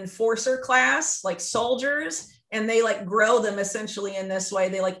like an enforcer class, like soldiers, and they like grow them essentially in this way.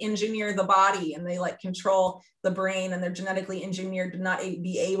 They like engineer the body and they like control the brain, and they're genetically engineered to not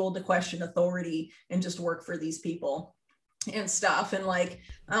be able to question authority and just work for these people and stuff. And like,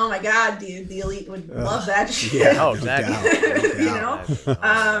 oh my God, dude, the elite would love that shit. Yeah, oh, exactly.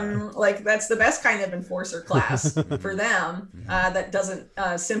 Like that's the best kind of enforcer class for them that doesn't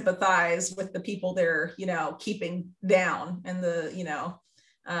sympathize with the people they're, keeping down and the,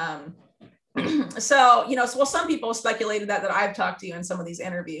 so, well, some people speculated that I've talked to in some of these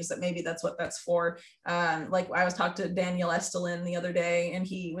interviews that maybe that's what that's for. Like I was talking to Daniel Estulin the other day, and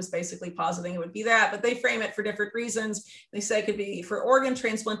he was basically positing it would be that, but they frame it for different reasons. They say it could be for organ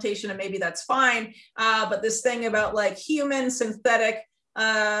transplantation, and maybe that's fine. But this thing about like human synthetic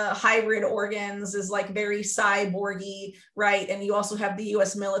hybrid organs is like very cyborgy, right? And you also have the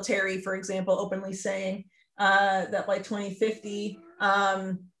US military, for example, openly saying that by 2050,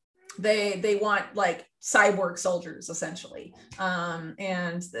 they want like cyborg soldiers essentially.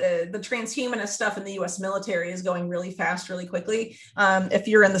 And the transhumanist stuff in the US military is going really fast, really quickly. If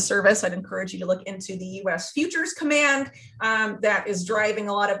you're in the service, I'd encourage you to look into the US Futures Command that is driving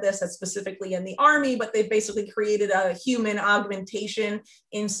a lot of this. That's specifically in the Army, but they've basically created a human augmentation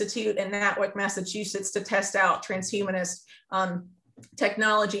institute in Natwick, Massachusetts to test out transhumanist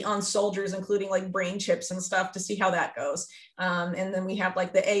technology on soldiers, including like brain chips and stuff, to see how that goes. And then we have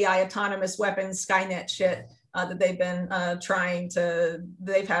like the AI autonomous weapons Skynet shit that they've been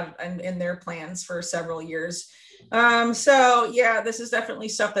they've had in their plans for several years. So yeah, this is definitely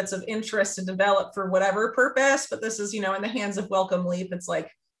stuff that's of interest to develop for whatever purpose, but this is, in the hands of Wellcome Leap. It's like,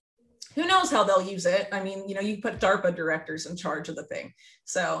 who knows how they'll use it? I mean, you put DARPA directors in charge of the thing.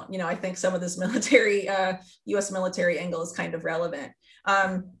 So, I think some of this military, US military angle is kind of relevant.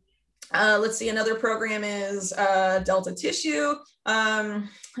 Let's see, another program is Delta Tissue. And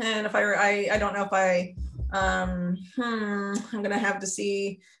if I don't know if I'm going to have to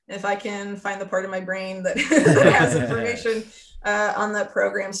see if I can find the part of my brain that, that has information on that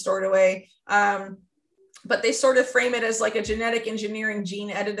program stored away. But they sort of frame it as like a genetic engineering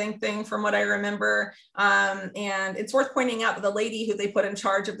gene editing thing from what I remember. And it's worth pointing out that the lady who they put in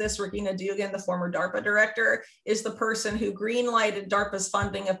charge of this, Regina Dugan, the former DARPA director, is the person who greenlighted DARPA's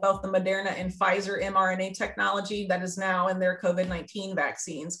funding of both the Moderna and Pfizer mRNA technology that is now in their COVID-19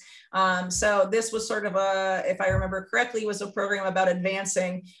 vaccines. So this was sort of if I remember correctly, was a program about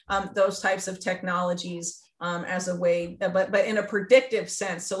advancing those types of technologies as a way, but in a predictive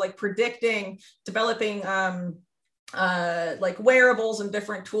sense. So like predicting, developing like wearables and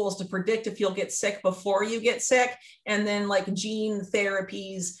different tools to predict if you'll get sick before you get sick, and then like gene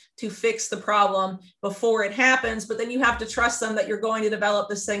therapies to fix the problem before it happens. But then you have to trust them that you're going to develop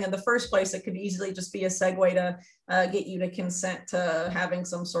this thing in the first place. It could easily just be a segue to get you to consent to having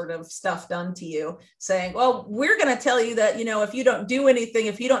some sort of stuff done to you, saying, well, we're going to tell you that, you know, if you don't do anything,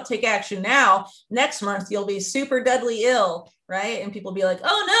 if you don't take action now, next month you'll be super deadly ill. Right. And people be like,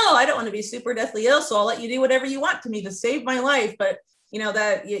 oh, no, I don't want to be super deathly ill, so I'll let you do whatever you want to me to save my life. But, you know,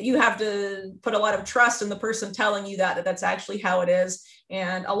 that you have to put a lot of trust in the person telling you that that's actually how it is.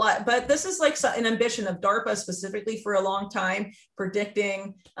 And a lot, but this is like an ambition of DARPA specifically for a long time,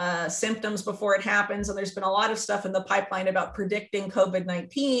 predicting symptoms before it happens. And there's been a lot of stuff in the pipeline about predicting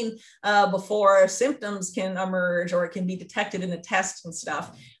COVID-19 before symptoms can emerge or it can be detected in a test and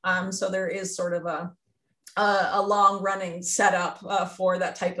stuff. So there is sort of a long running setup for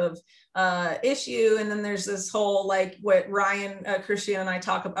that type of issue. And then there's this whole, like what Ryan Christian and I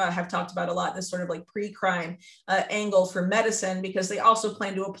have talked about a lot, this sort of like pre-crime angle for medicine, because they also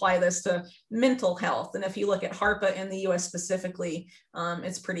plan to apply this to mental health. And if you look at HARPA in the US specifically,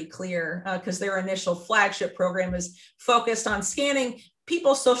 it's pretty clear because their initial flagship program is focused on scanning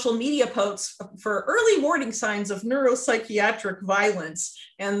people's social media posts for early warning signs of neuropsychiatric violence,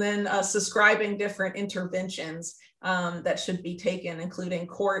 and then subscribing different interventions that should be taken, including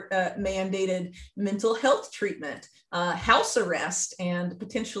court mandated mental health treatment, house arrest, and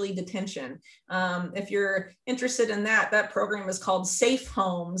potentially detention. If you're interested in that, that program is called Safe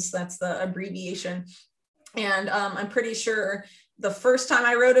Homes. That's the abbreviation. And I'm pretty sure the first time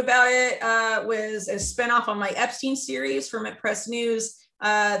I wrote about it was a spinoff on my Epstein series from Press News.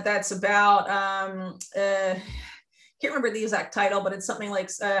 That's about, can't remember the exact title, but it's something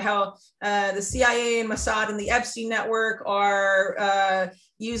like how the CIA and Mossad and the Epstein network are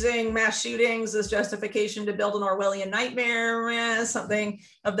using mass shootings as justification to build an Orwellian nightmare. Something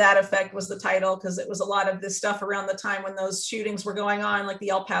of that effect was the title, because it was a lot of this stuff around the time when those shootings were going on, like the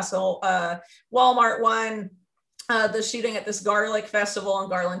El Paso Walmart one, the shooting at this garlic festival in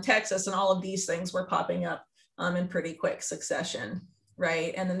Garland, Texas, and all of these things were popping up in pretty quick succession,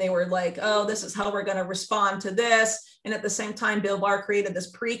 right? And then they were like, oh, this is how we're going to respond to this. And at the same time, Bill Barr created this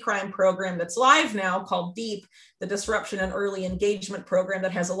pre-crime program that's live now called DEEP, the Disruption and Early Engagement Program,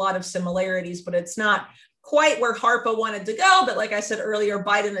 that has a lot of similarities, but it's not quite where HARPA wanted to go. But like I said earlier,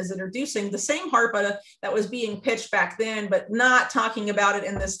 Biden is introducing the same HARPA that was being pitched back then, but not talking about it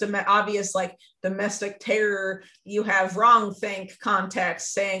in this obvious like domestic terror, you have wrong think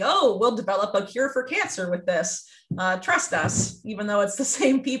context, saying, oh, we'll develop a cure for cancer with this. Trust us, even though it's the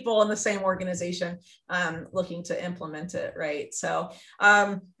same people and the same organization looking to implement it, right? So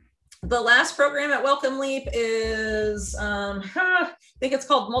the last program at Welcome Leap is, I think it's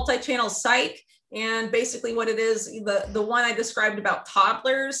called Multi-Channel Psych. And basically what it is, the one I described about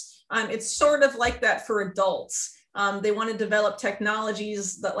toddlers, it's sort of like that for adults. They want to develop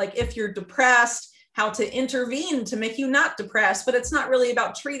technologies that, like, if you're depressed, how to intervene to make you not depressed. But it's not really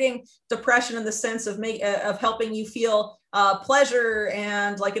about treating depression in the sense of helping you feel pleasure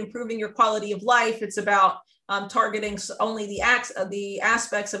and like improving your quality of life. It's about targeting only the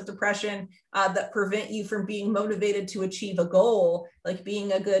aspects of depression that prevent you from being motivated to achieve a goal, like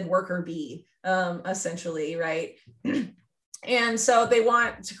being a good worker bee, essentially, right? And so they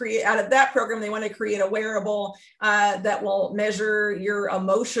want to create, out of that program, they want to create a wearable that will measure your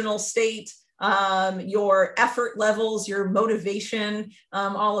emotional state, your effort levels, your motivation,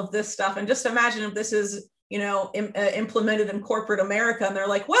 all of this stuff. And just imagine if this is, you know, implemented in corporate America, and they're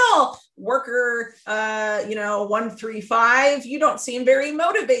like, well, worker, 135, you don't seem very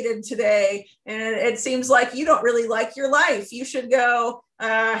motivated today. And it seems like you don't really like your life. You should go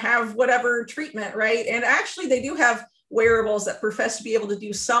have whatever treatment, right? And actually they do have wearables that profess to be able to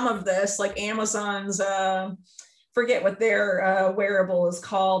do some of this, like Amazon's, forget what their wearable is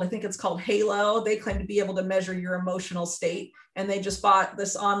called. I think it's called Halo. They claim to be able to measure your emotional state. And they just bought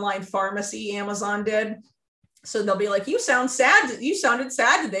this online pharmacy, Amazon did. So they'll be like, you sound sad. You sounded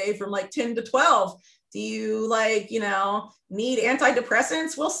sad today from like 10 to 12. Do you need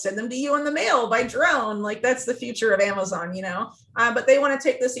antidepressants? We'll send them to you in the mail by drone. Like, that's the future of Amazon, but they want to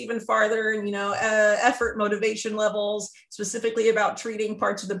take this even farther and, effort motivation levels, specifically about treating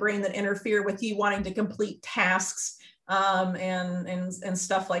parts of the brain that interfere with you wanting to complete tasks and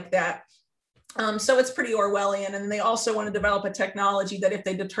stuff like that. So it's pretty Orwellian. And they also want to develop a technology that if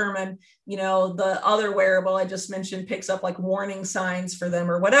they determine, the other wearable I just mentioned picks up like warning signs for them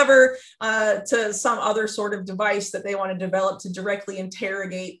or whatever, to some other sort of device that they want to develop to directly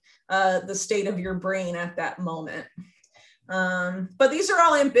interrogate the state of your brain at that moment. But these are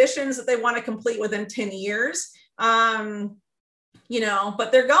all ambitions that they want to complete within 10 years.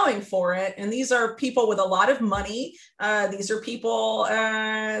 But they're going for it. And these are people with a lot of money. These are people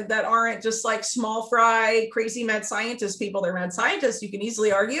that aren't just like small fry, crazy mad scientist people. They're mad scientists. You can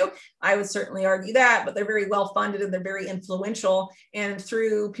easily argue. I would certainly argue that, but they're very well funded and they're very influential. And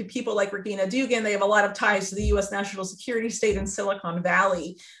through people like Regina Dugan, they have a lot of ties to the U.S. national security state in Silicon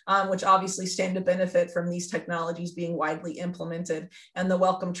Valley, which obviously stand to benefit from these technologies being widely implemented. And the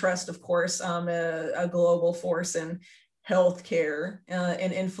Wellcome Trust, of course, a global force in healthcare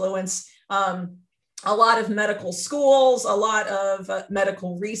and influence a lot of medical schools, a lot of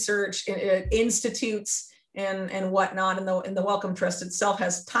medical research institutes and whatnot. And the Wellcome Trust itself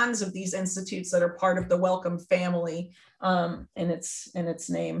has tons of these institutes that are part of the Wellcome family in its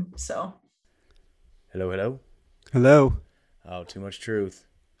name. So, hello. Oh, too much truth.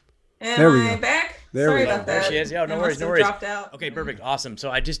 Am I back? Sorry about that. There she is. Yeah, no worries. Dropped out. Okay, perfect. Awesome.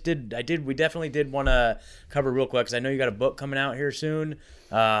 So we definitely did want to cover real quick because I know you got a book coming out here soon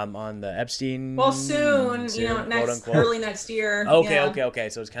on the Epstein. Well, soon, early next year. Okay.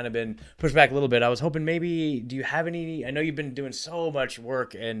 So it's kind of been pushed back a little bit. I was hoping maybe, do you have any, I know you've been doing so much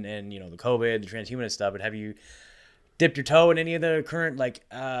work and the COVID, the transhumanist stuff, but have you dipped your toe in any of the current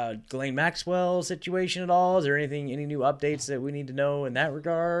Ghislaine Maxwell situation at all? Is there any new updates that we need to know in that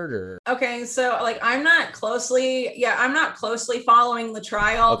regard? Or okay, so I'm not closely following the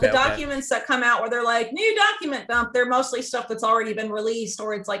trial. The documents that come out where they're like new document dump, they're mostly stuff that's already been released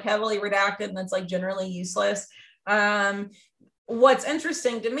or it's like heavily redacted and it's like generally useless. What's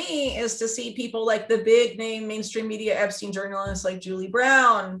interesting to me is to see people like the big name mainstream media Epstein journalists like Julie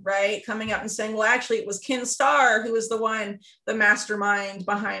Brown, right, coming out and saying, well, actually, it was Ken Starr who was the mastermind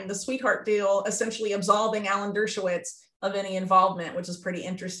behind the Sweetheart deal, essentially absolving Alan Dershowitz of any involvement, which is pretty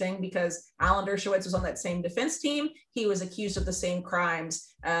interesting because Alan Dershowitz was on that same defense team. He was accused of the same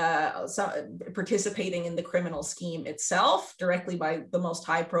crimes, participating in the criminal scheme itself directly by the most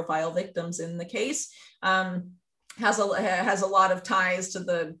high profile victims in the case. Has a lot of ties to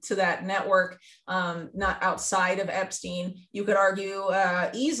that network, not outside of Epstein. You could argue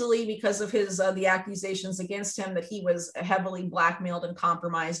easily because of the accusations against him that he was heavily blackmailed and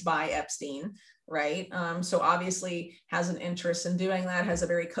compromised by Epstein, right? So obviously has an interest in doing that, has a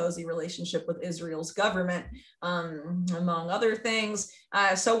very cozy relationship with Israel's government, among other things.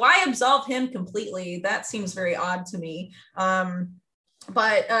 So why absolve him completely? That seems very odd to me.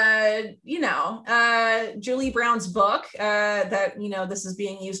 But Julie Brown's book that, this is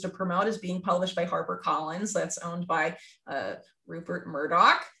being used to promote is being published by HarperCollins. That's owned by Rupert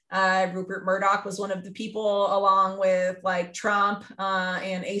Murdoch. Rupert Murdoch was one of the people, along with like Trump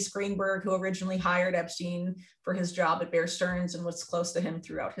and Ace Greenberg, who originally hired Epstein for his job at Bear Stearns and was close to him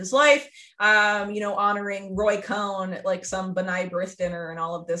throughout his life, honoring Roy Cohn at like some B'nai B'rith dinner and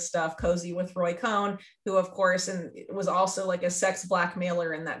all of this stuff, cozy with Roy Cohn, who of course was also like a sex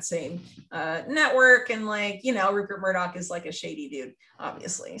blackmailer in that same network. And Rupert Murdoch is like a shady dude,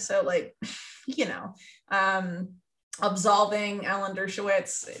 obviously. So absolving Alan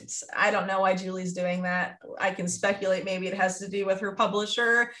Dershowitz, I don't know why Julie's doing that. I can speculate maybe it has to do with her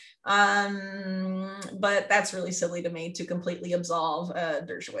publisher, but that's really silly to me to completely absolve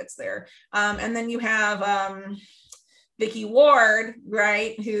Dershowitz there. And then you have Vicky Ward,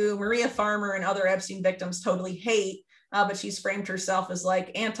 right, who Maria Farmer and other Epstein victims totally hate, but she's framed herself as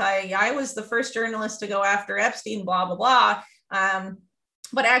like I was the first journalist to go after Epstein, blah, blah, blah.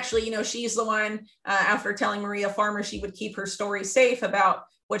 But actually, she's the one, after telling Maria Farmer she would keep her story safe about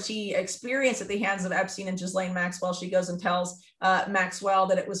what she experienced at the hands of Epstein and Ghislaine Maxwell, she goes and tells Maxwell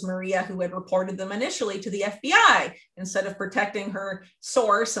that it was Maria who had reported them initially to the FBI instead of protecting her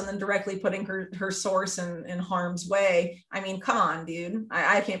source and then directly putting her source in harm's way. I mean, come on, dude.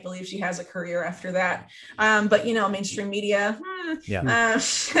 I can't believe she has a career after that. But, mainstream media,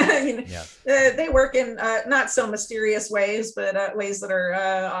 they work in not so mysterious ways, but ways that are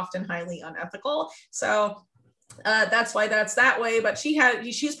often highly unethical. So that's why that's that way. But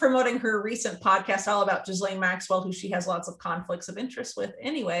she's promoting her recent podcast all about Ghislaine Maxwell, who she has lots of conflicts of interest with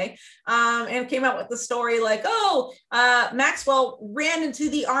anyway, and came out with the story like, Maxwell ran into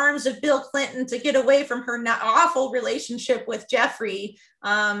the arms of Bill Clinton to get away from her awful relationship with Jeffrey,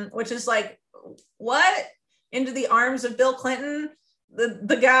 which is like, what? Into the arms of Bill Clinton?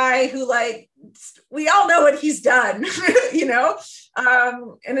 the guy who, like, we all know what he's done, you know?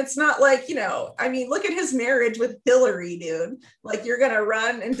 And it's not like, you know, I mean, look at his marriage with Hillary, dude. Like, you're going to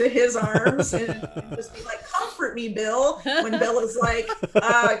run into his arms and just be like, comfort me, Bill. When Bill is like,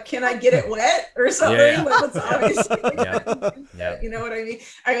 can I get it wet or something? Yeah. Like, it's obviously, Yeah. you know what I mean?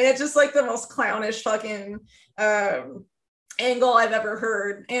 I mean, it's just like the most clownish fucking, angle I've ever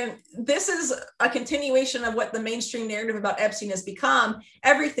heard. And this is a continuation of what the mainstream narrative about Epstein has become.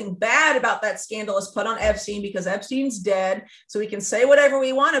 Everything bad about that scandal is put on Epstein because Epstein's dead. So we can say whatever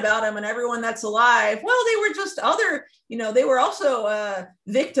we want about him, and everyone that's alive, well, they were just other, you know, they were also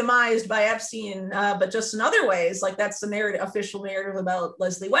victimized by Epstein, but just in other ways. Like, that's the narrative, official narrative about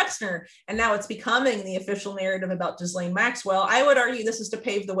Leslie Wexner. And now it's becoming the official narrative about Ghislaine Maxwell. I would argue this is to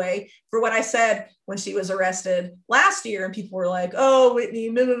pave the way for what I said when she was arrested last year, and people were like, "Oh, Whitney,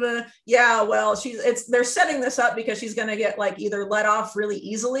 blah, blah, blah." Yeah, well, they're setting this up because she's going to get, like, either let off really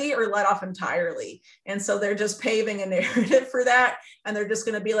easily or let off entirely, and so they're just paving a narrative for that, and they're just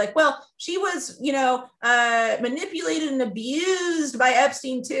going to be like, "Well, she was, you know, manipulated and abused by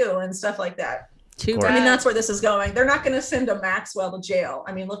Epstein too," and stuff like that. Too I bad. mean, that's where this is going. They're not going to send a Maxwell to jail.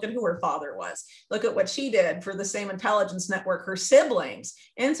 I mean, look at who her father was. Look at what she did for the same intelligence network. Her siblings,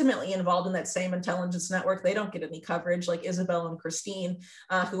 intimately involved in that same intelligence network, they don't get any coverage, like Isabel and Christine,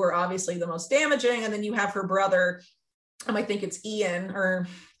 who are obviously the most damaging. And then you have her brother, I think it's Ian, or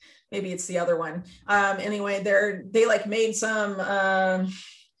maybe it's the other one. Anyway, they like made some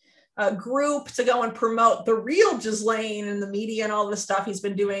a group to go and promote the real Ghislaine in the media and all this stuff. He's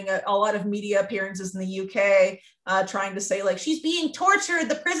been doing a lot of media appearances in the UK, trying to say, like, she's being tortured.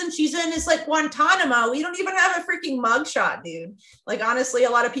 The prison she's in is like Guantanamo. We don't even have a freaking mugshot, dude. Like, honestly, a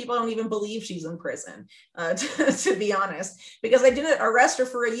lot of people don't even believe she's in prison, to be honest, because they didn't arrest her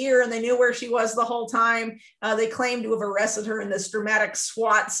for a year and they knew where she was the whole time. They claimed to have arrested her in this dramatic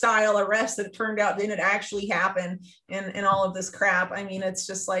SWAT style arrest that turned out didn't actually happen, and all of this crap. I mean, it's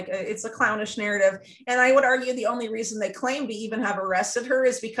just like, it's a clownish narrative. And I would argue the only reason they claim to even have arrested her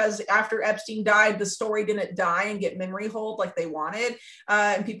is because after Epstein died, the story didn't die and get memory hold like they wanted.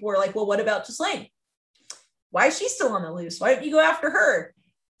 And people were like, well, what about Ghislaine? Why is she still on the loose? Why didn't you go after her?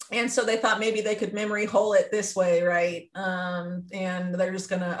 And so they thought maybe they could memory hole it this way, right? And they're just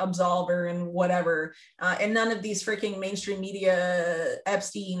going to absolve her and whatever. And none of these freaking mainstream media,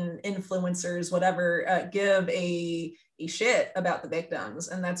 Epstein influencers, whatever, give a shit about the victims.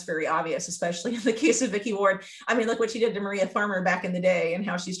 And that's very obvious, especially in the case of Vicky Ward. I mean, look what she did to Maria Farmer back in the day and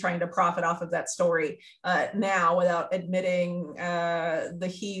how she's trying to profit off of that story now without admitting the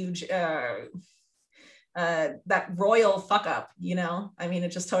huge... that royal fuck up, you know? I mean,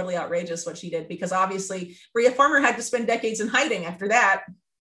 it's just totally outrageous what she did, because obviously Maria Farmer had to spend decades in hiding after that.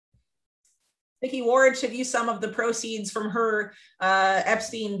 Vicky Ward should use some of the proceeds from her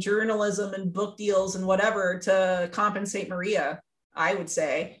Epstein journalism and book deals and whatever to compensate Maria, I would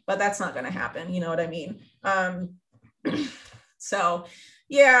say, but that's not going to happen. You know what I mean? So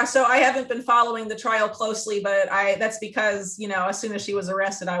yeah, so I haven't been following the trial closely, but that's because, you know, as soon as she was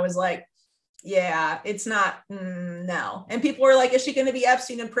arrested, I was like, yeah, it's not, no. And people were like, is she going to be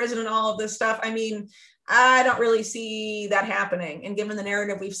Epstein in prison and all of this stuff? I mean, I don't really see that happening. And given the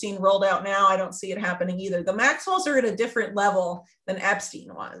narrative we've seen rolled out now, I don't see it happening either. The Maxwells are at a different level than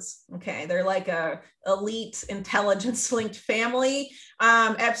Epstein was. Okay. They're like a elite intelligence linked family.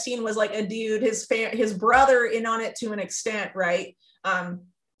 Epstein was like a dude, his brother in on it to an extent. Right.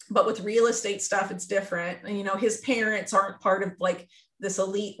 But with real estate stuff, it's different. And, you know, his parents aren't part of like this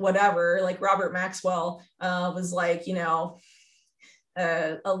elite, whatever. Like Robert Maxwell was like, you know,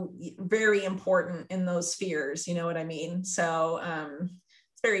 very important in those spheres, you know what I mean? So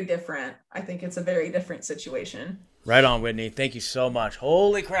it's very different. I think it's a very different situation. Right on, Whitney. Thank you so much.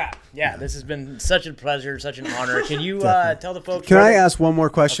 Holy crap. Yeah, this has been such a pleasure, such an honor. Can you tell the folks? Can I ask one more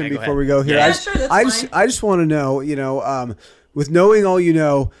question before we go here? Yeah, sure, that's fine. I just want to know, you know, with knowing all you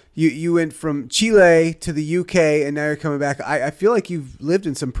know, you went from Chile to the UK and now you're coming back. I feel like you've lived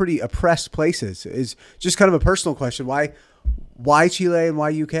in some pretty oppressed places. Is just kind of a personal question. Why Chile and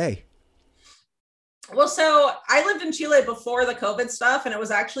why UK? Well, so I lived in Chile before the COVID stuff, and it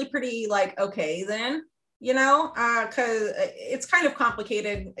was actually pretty like, okay then, you know, because it's kind of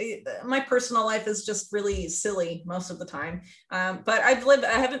complicated. My personal life is just really silly most of the time. But I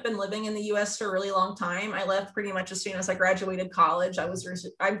haven't been living in the US for a really long time. I left pretty much as soon as I graduated college.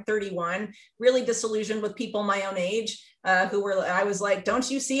 I'm 31, really disillusioned with people my own age. I was like, don't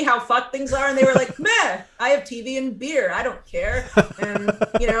you see how fucked things are? And they were like, meh, I have TV and beer. I don't care. And,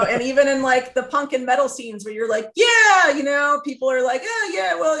 you know, and even in like the punk and metal scenes where you're like, yeah, you know, people are like, oh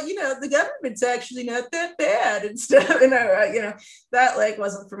yeah, well, you know, the government's actually not that bad and stuff. And, you know, that like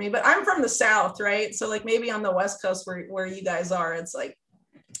wasn't for me, but I'm from the South, right? So like maybe on the West Coast where you guys are, it's like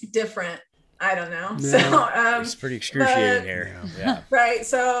different. I don't know. Yeah. So it's pretty excruciating here. Yeah. Right.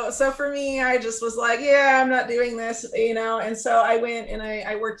 So for me, I just was like, yeah, I'm not doing this, you know. And so I went and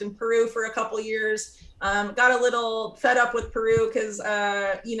I worked in Peru for a couple years. Got a little fed up with Peru because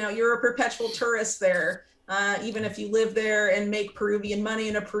you know, you're a perpetual tourist there. Even if you live there and make Peruvian money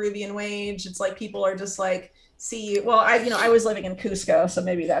in a Peruvian wage, it's like people are just like, see you. Well, I was living in Cusco, so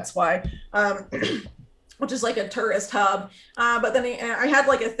maybe that's why. Which is like a tourist hub. But then I had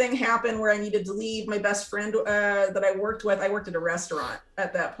like a thing happen where I needed to leave. My best friend that I worked with, I worked at a restaurant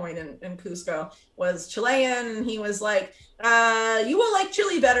at that point in Cusco, was Chilean. And he was like, you will like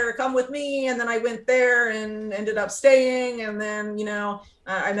Chile better, come with me. And then I went there and ended up staying. And then, you know,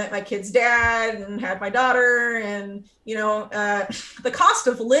 I met my kid's dad and had my daughter, and, you know, the cost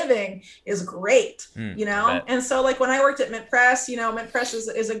of living is great, you know? And so like when I worked at Mint Press, you know, Mint Press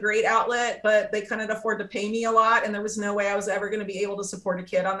is a great outlet, but they couldn't afford to pay me a lot. And there was no way I was ever going to be able to support a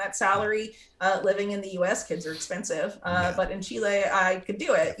kid on that salary. Living in the US, kids are expensive, but in Chile, I could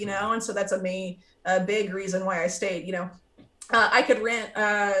do it, you know? And so that's a big reason why I stayed, you know? I could rent,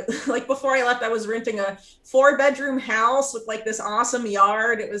 like before I left, I was renting a 4-bedroom house with like this awesome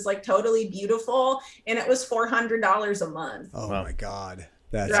yard. It was like totally beautiful. And it was $400 a month. Oh my God.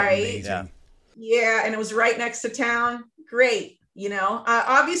 That's right? amazing. Yeah. And it was right next to town. Great. You know,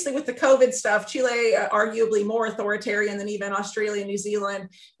 obviously with the COVID stuff, Chile, arguably more authoritarian than even Australia, New Zealand,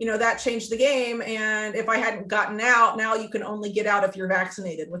 you know, that changed the game. And if I hadn't gotten out, now you can only get out if you're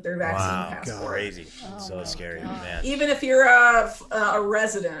vaccinated with their vaccine passport. Crazy. So scary, man. Even if you're a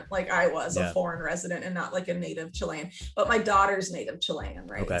resident, like I was, a foreign resident and not like a native Chilean, but my daughter's native Chilean,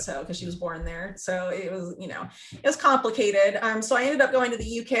 right? Okay. So, because she was born there. So it was, you know, it was complicated. So I ended up going to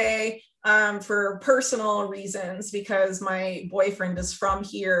the UK. For personal reasons, because my boyfriend is from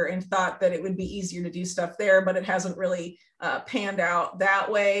here and thought that it would be easier to do stuff there, but it hasn't really panned out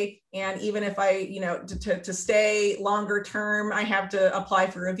that way. And even if I, you know, to stay longer term, I have to apply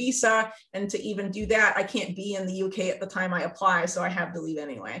for a visa. And to even do that, I can't be in the UK at the time I apply. So I have to leave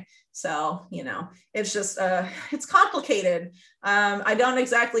anyway. So, you know, it's just, it's complicated. I don't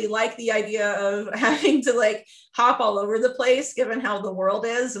exactly like the idea of having to like hop all over the place, given how the world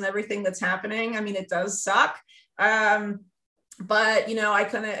is and everything that's happening. I mean, it does suck. But, you know, I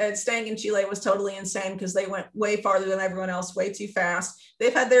couldn't, staying in Chile was totally insane because they went way farther than everyone else, way too fast.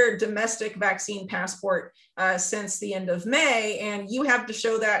 They've had their domestic vaccine passport since the end of May, and you have to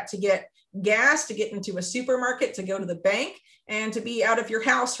show that to get gas, to get into a supermarket, to go to the bank, and to be out of your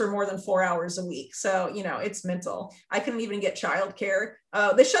house for more than 4 hours a week. So, you know, it's mental. I couldn't even get childcare.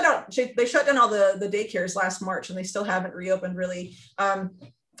 They shut down all the daycares last March, and they still haven't reopened really.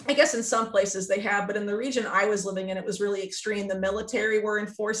 I guess in some places they have, but in the region I was living in, it was really extreme. The military were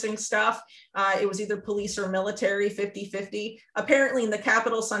enforcing stuff. It was either police or military, 50-50. Apparently in the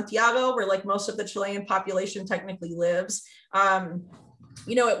capital, Santiago, where like most of the Chilean population technically lives,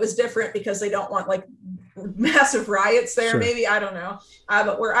 you know, it was different because they don't want like massive riots there. Sure. Maybe, I don't know.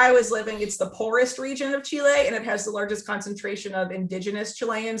 But where I was living, it's the poorest region of Chile, and it has the largest concentration of indigenous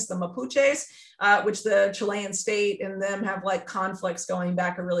Chileans, the Mapuches, which the Chilean state and them have like conflicts going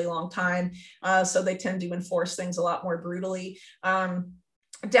back a really long time. So they tend to enforce things a lot more brutally.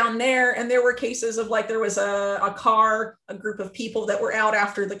 Down there, and there were cases of like there was a group of people that were out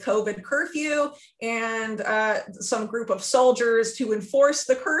after the COVID curfew, and some group of soldiers to enforce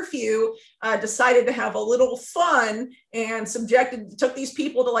the curfew decided to have a little fun and took these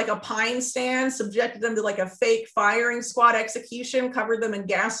people to like a pine stand, subjected them to like a fake firing squad execution, covered them in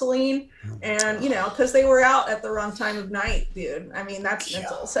gasoline, and, you know, because they were out at the wrong time of night, dude. I mean, that's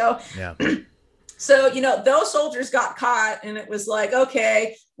mental. So yeah. So, you know, those soldiers got caught, and it was like,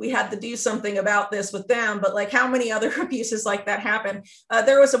 okay, we had to do something about this with them. But like, how many other abuses like that happen?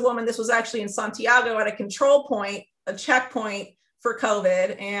 There was a woman, this was actually in Santiago, at a control point, a checkpoint for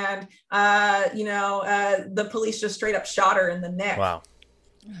COVID. And, you know, the police just straight up shot her in the neck. Wow.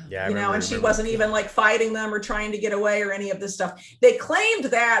 Yeah, you know, and she wasn't even like fighting them or trying to get away or any of this stuff. They claimed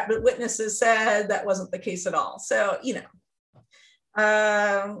that, but witnesses said that wasn't the case at all. So, you know.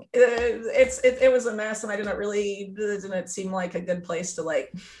 It was a mess, and it didn't seem like a good place to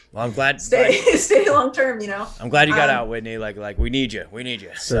like. Well, I'm glad stay long term. You know, I'm glad you got out, Whitney. Like we need you.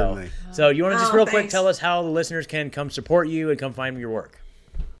 Certainly. So you want to just real quick tell us how the listeners can come support you and come find your work?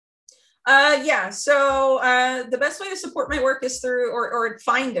 Yeah. So the best way to support my work is through, or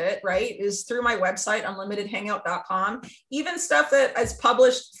find it, right, is through my website, unlimitedhangout.com. Even stuff that is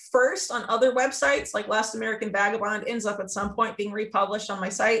published first on other websites, like Last American Vagabond, ends up at some point being republished on my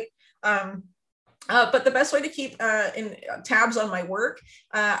site. But the best way to keep in tabs on my work,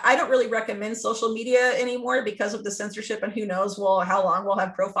 I don't really recommend social media anymore because of the censorship, and who knows how long we'll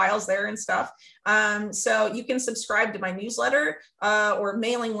have profiles there and stuff. So you can subscribe to my newsletter or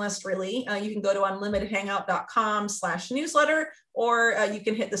mailing list, really. You can go to unlimitedhangout.com/newsletter, or you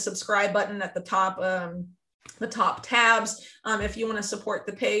can hit the subscribe button at the top tabs. If you want to support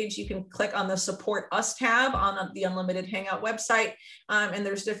the page, you can click on the Support Us tab on the Unlimited Hangout website. And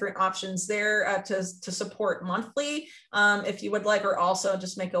there's different options there to support monthly if you would like, or also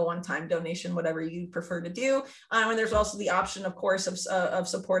just make a one-time donation, whatever you prefer to do. And there's also the option, of course, of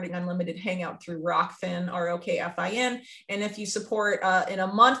supporting Unlimited Hangout through Rockfin, ROKFIN. And if you support in a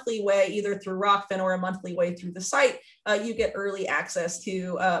monthly way, either through Rockfin or a monthly way through the site, you get early access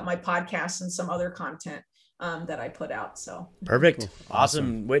to my podcasts and some other content that I put out. So perfect.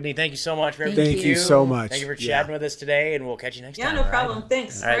 Awesome. Whitney, thank you so much for everything. Thank you so much. Thank you for chatting with us today, and we'll catch you next time. Yeah, no problem.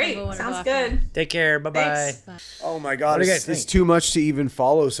 Thanks. Great. Sounds good. Take care. Bye-bye. Oh my God, it's too much to even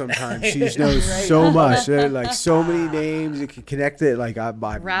follow sometimes. She knows so much. Like so many names. You can connect it like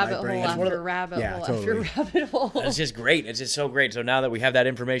my rabbit hole after rabbit hole after rabbit hole. It's just great. It's just so great. So now that we have that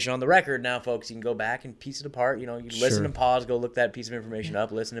information on the record, now folks, you can go back and piece it apart. You know, you listen and pause, go look that piece of information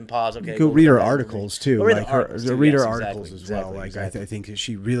up, listen and pause. Okay. Go read her articles too. Read her articles as well. Exactly. I think that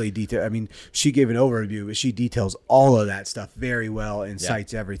she really details. I mean, she gave an overview, but she details all of that stuff very well and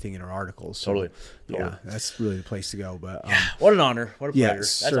cites everything in her articles. So, totally. Yeah, that's really the place to go. But what an honor. What a pleasure.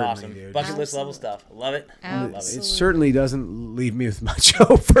 That's awesome. Dude. Bucket list level stuff. I love it. Absolutely. Love it. It certainly doesn't leave me with much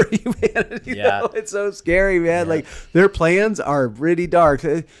hope for humanity. Yeah. It's so scary, man. Yeah. Like their plans are pretty dark.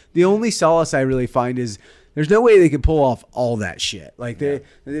 The only solace I really find is there's no way they can pull off all that shit. Like they're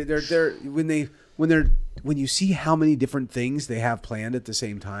when you see how many different things they have planned at the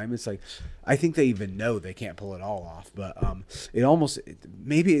same time, it's like I think they even know they can't pull it all off. But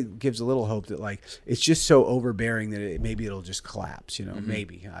maybe it gives a little hope that like it's just so overbearing that maybe it'll just collapse. You know,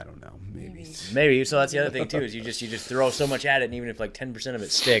 maybe I don't know, maybe. So that's the other thing too is you just throw so much at it, and even if like 10% of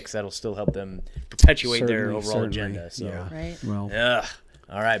it sticks, that'll still help them perpetuate their overall agenda. So right. Well.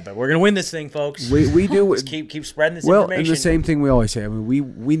 All right, but we're gonna win this thing, folks. We do. Let's keep spreading this information. Well, and the same thing we always say. I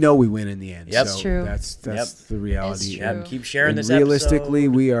mean, we know we win in the end. Yep, so true. That's the reality. And keep sharing this. Realistically,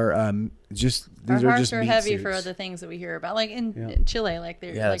 episode. we are these our are hearts just are heavy suits. for other things that we hear about, like in Chile, like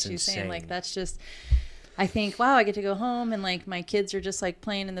she's saying, like that's just. I think, wow, I get to go home and like my kids are just like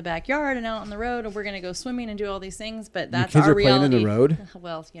playing in the backyard and out on the road, and we're gonna go swimming and do all these things. But that's Your kids our are reality. playing in the road?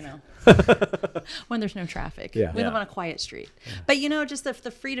 Well, when there's no traffic, we live on a quiet street. But just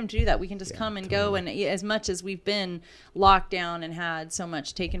the freedom to do that, we can just come and go. And as much as we've been locked down and had so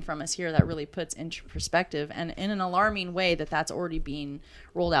much taken from us here, that really puts into perspective and in an alarming way that's already being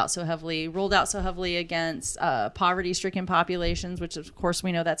rolled out so heavily against poverty-stricken populations, which of course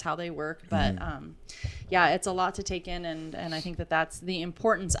we know that's how they work. But it's a lot to take in, and I think that's the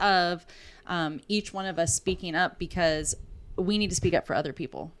importance of each one of us speaking up, because we need to speak up for other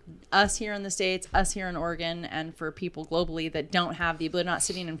people, us here in the States, us here in Oregon, and for people globally that don't have they're not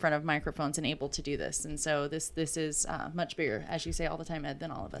sitting in front of microphones and able to do this. And so this is much bigger, as you say all the time, Ed,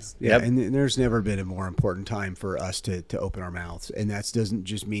 than all of us. Yeah, and there's never been a more important time for us to open our mouths. And that doesn't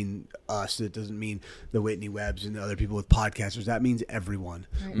just mean us. It doesn't mean the Whitney Webbs and the other people with podcasters. That means everyone.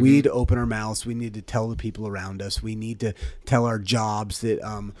 Right. We need to open our mouths. We need to tell the people around us. We need to tell our jobs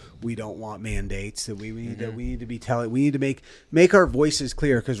that we don't want mandates. That we need to be telling. We need to make our voices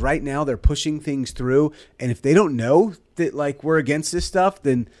clear, because right now they're pushing things through, and if they don't know that like we're against this stuff,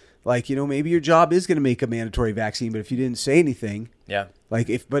 then like maybe your job is going to make a mandatory vaccine, but if you didn't say anything,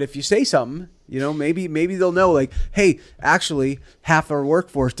 if you say something, maybe they'll know, like, hey, actually half our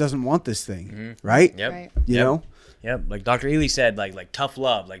workforce doesn't want this thing, right? You know. Yep, like Dr. Ely said, like tough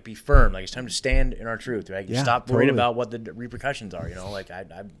love, like be firm, like it's time to stand in our truth, right? Stop worrying about what the repercussions are, like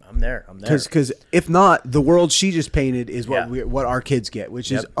I'm there. Because if not, the world she just painted is what our kids get,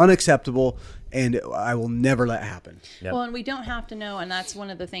 which is unacceptable, and I will never let happen. Yep. Well, and we don't have to know, and that's one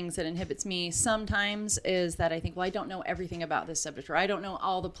of the things that inhibits me sometimes, is that I think, well, I don't know everything about this subject, or I don't know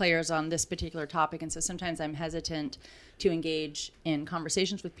all the players on this particular topic, and so sometimes I'm hesitant to engage in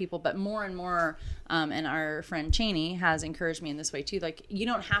conversations with people. But more and more, and our friend Cheney has encouraged me in this way too, like, you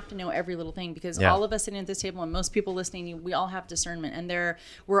don't have to know every little thing, because all of us sitting at this table and most people listening, we all have discernment, and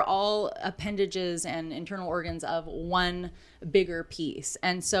we're all appendages and internal organs of one bigger piece.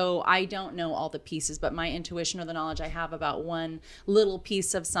 And so I don't know all the pieces, but my intuition or the knowledge I have about one little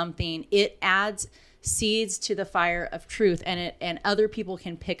piece of something, it adds seeds to the fire of truth, and other people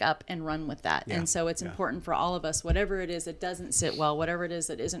can pick up and run with that. And so it's important for all of us, whatever it is that doesn't sit well, whatever it is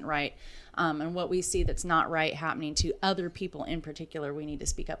that isn't right, and what we see that's not right happening to other people in particular, we need to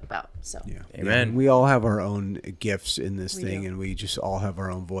speak up about. So Amen. Yeah, we all have our own gifts in this thing, do. and we just all have our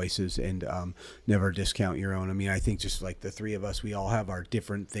own voices, and never discount your own. I mean, I think just like the three of us, we all have our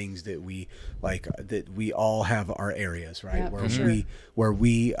different things that we like, that we all have our areas, right? Yeah, where for sure.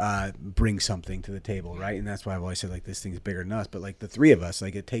 we bring something to the table, right? And that's why I've always said like this thing's bigger than us, but like the three of us,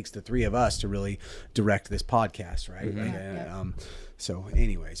 like it takes the three of us to really direct this podcast, right? Like, so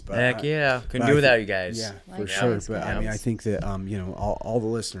anyways, but heck yeah, couldn't do without you guys. Yeah, for Like sure. those But I guys. mean, I think that you know, all the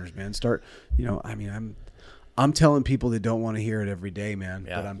listeners, man, start. You know, I mean, I'm telling people that don't want to hear it every day, man.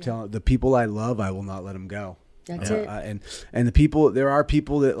 Yeah. But I'm telling the people I love, I will not let them go. That's it. And the people, there are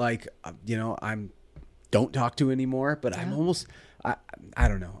people that like, you know, don't talk to anymore. But I'm almost, I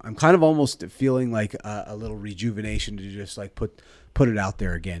don't know. I'm kind of almost feeling like a little rejuvenation to just like put it out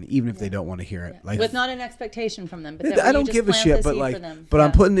there again, even if they don't want to hear it. Like, with not an expectation from them, but that I you don't just give a plant shit, the but seed like, for them. but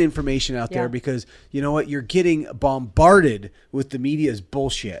I'm putting the information out there Yeah. because you know what, you're getting bombarded with the media's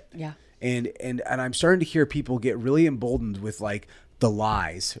bullshit. Yeah. And I'm starting to hear people get really emboldened with like the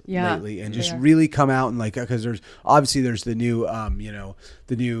lies lately, and just Yeah. really come out and like, because there's the new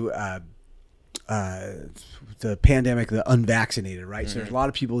the pandemic, the unvaccinated, right? So there's a lot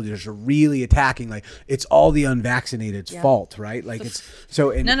of people just really attacking, like it's all the unvaccinated's fault, right? Like it's so.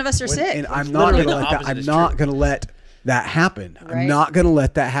 And None of us are sick. and I'm It's not literally gonna the let that. opposite I'm is not true. gonna let that happen. I'm Right. not gonna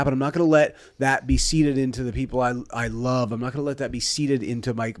let that happen. I'm not gonna let that be seeded into the people I love. I'm not gonna let that be seeded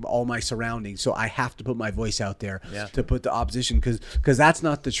into all my surroundings. So I have to put my voice out there to put the opposition, because that's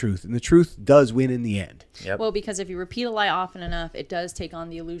not the truth, and the truth does win in the end. Yep. Well, because if you repeat a lie often enough, it does take on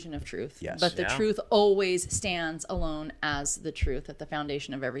the illusion of truth. Yes. But the Yeah. truth always stands alone as the truth at the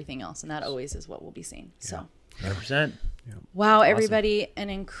foundation of everything else, and that always is what we'll be seeing. So. 100%. Wow, everybody,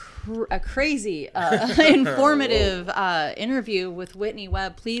 a crazy, informative interview with Whitney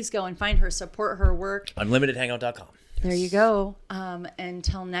Webb. Please go and find her, support her work. Unlimitedhangout.com. There you go.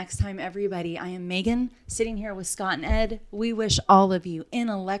 Until next time, everybody, I am Megan, sitting here with Scott and Ed. We wish all of you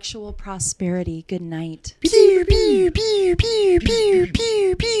intellectual prosperity. Good night. Pew pew pew pew pew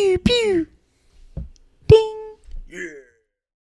pew pew pew. Ding. Yeah.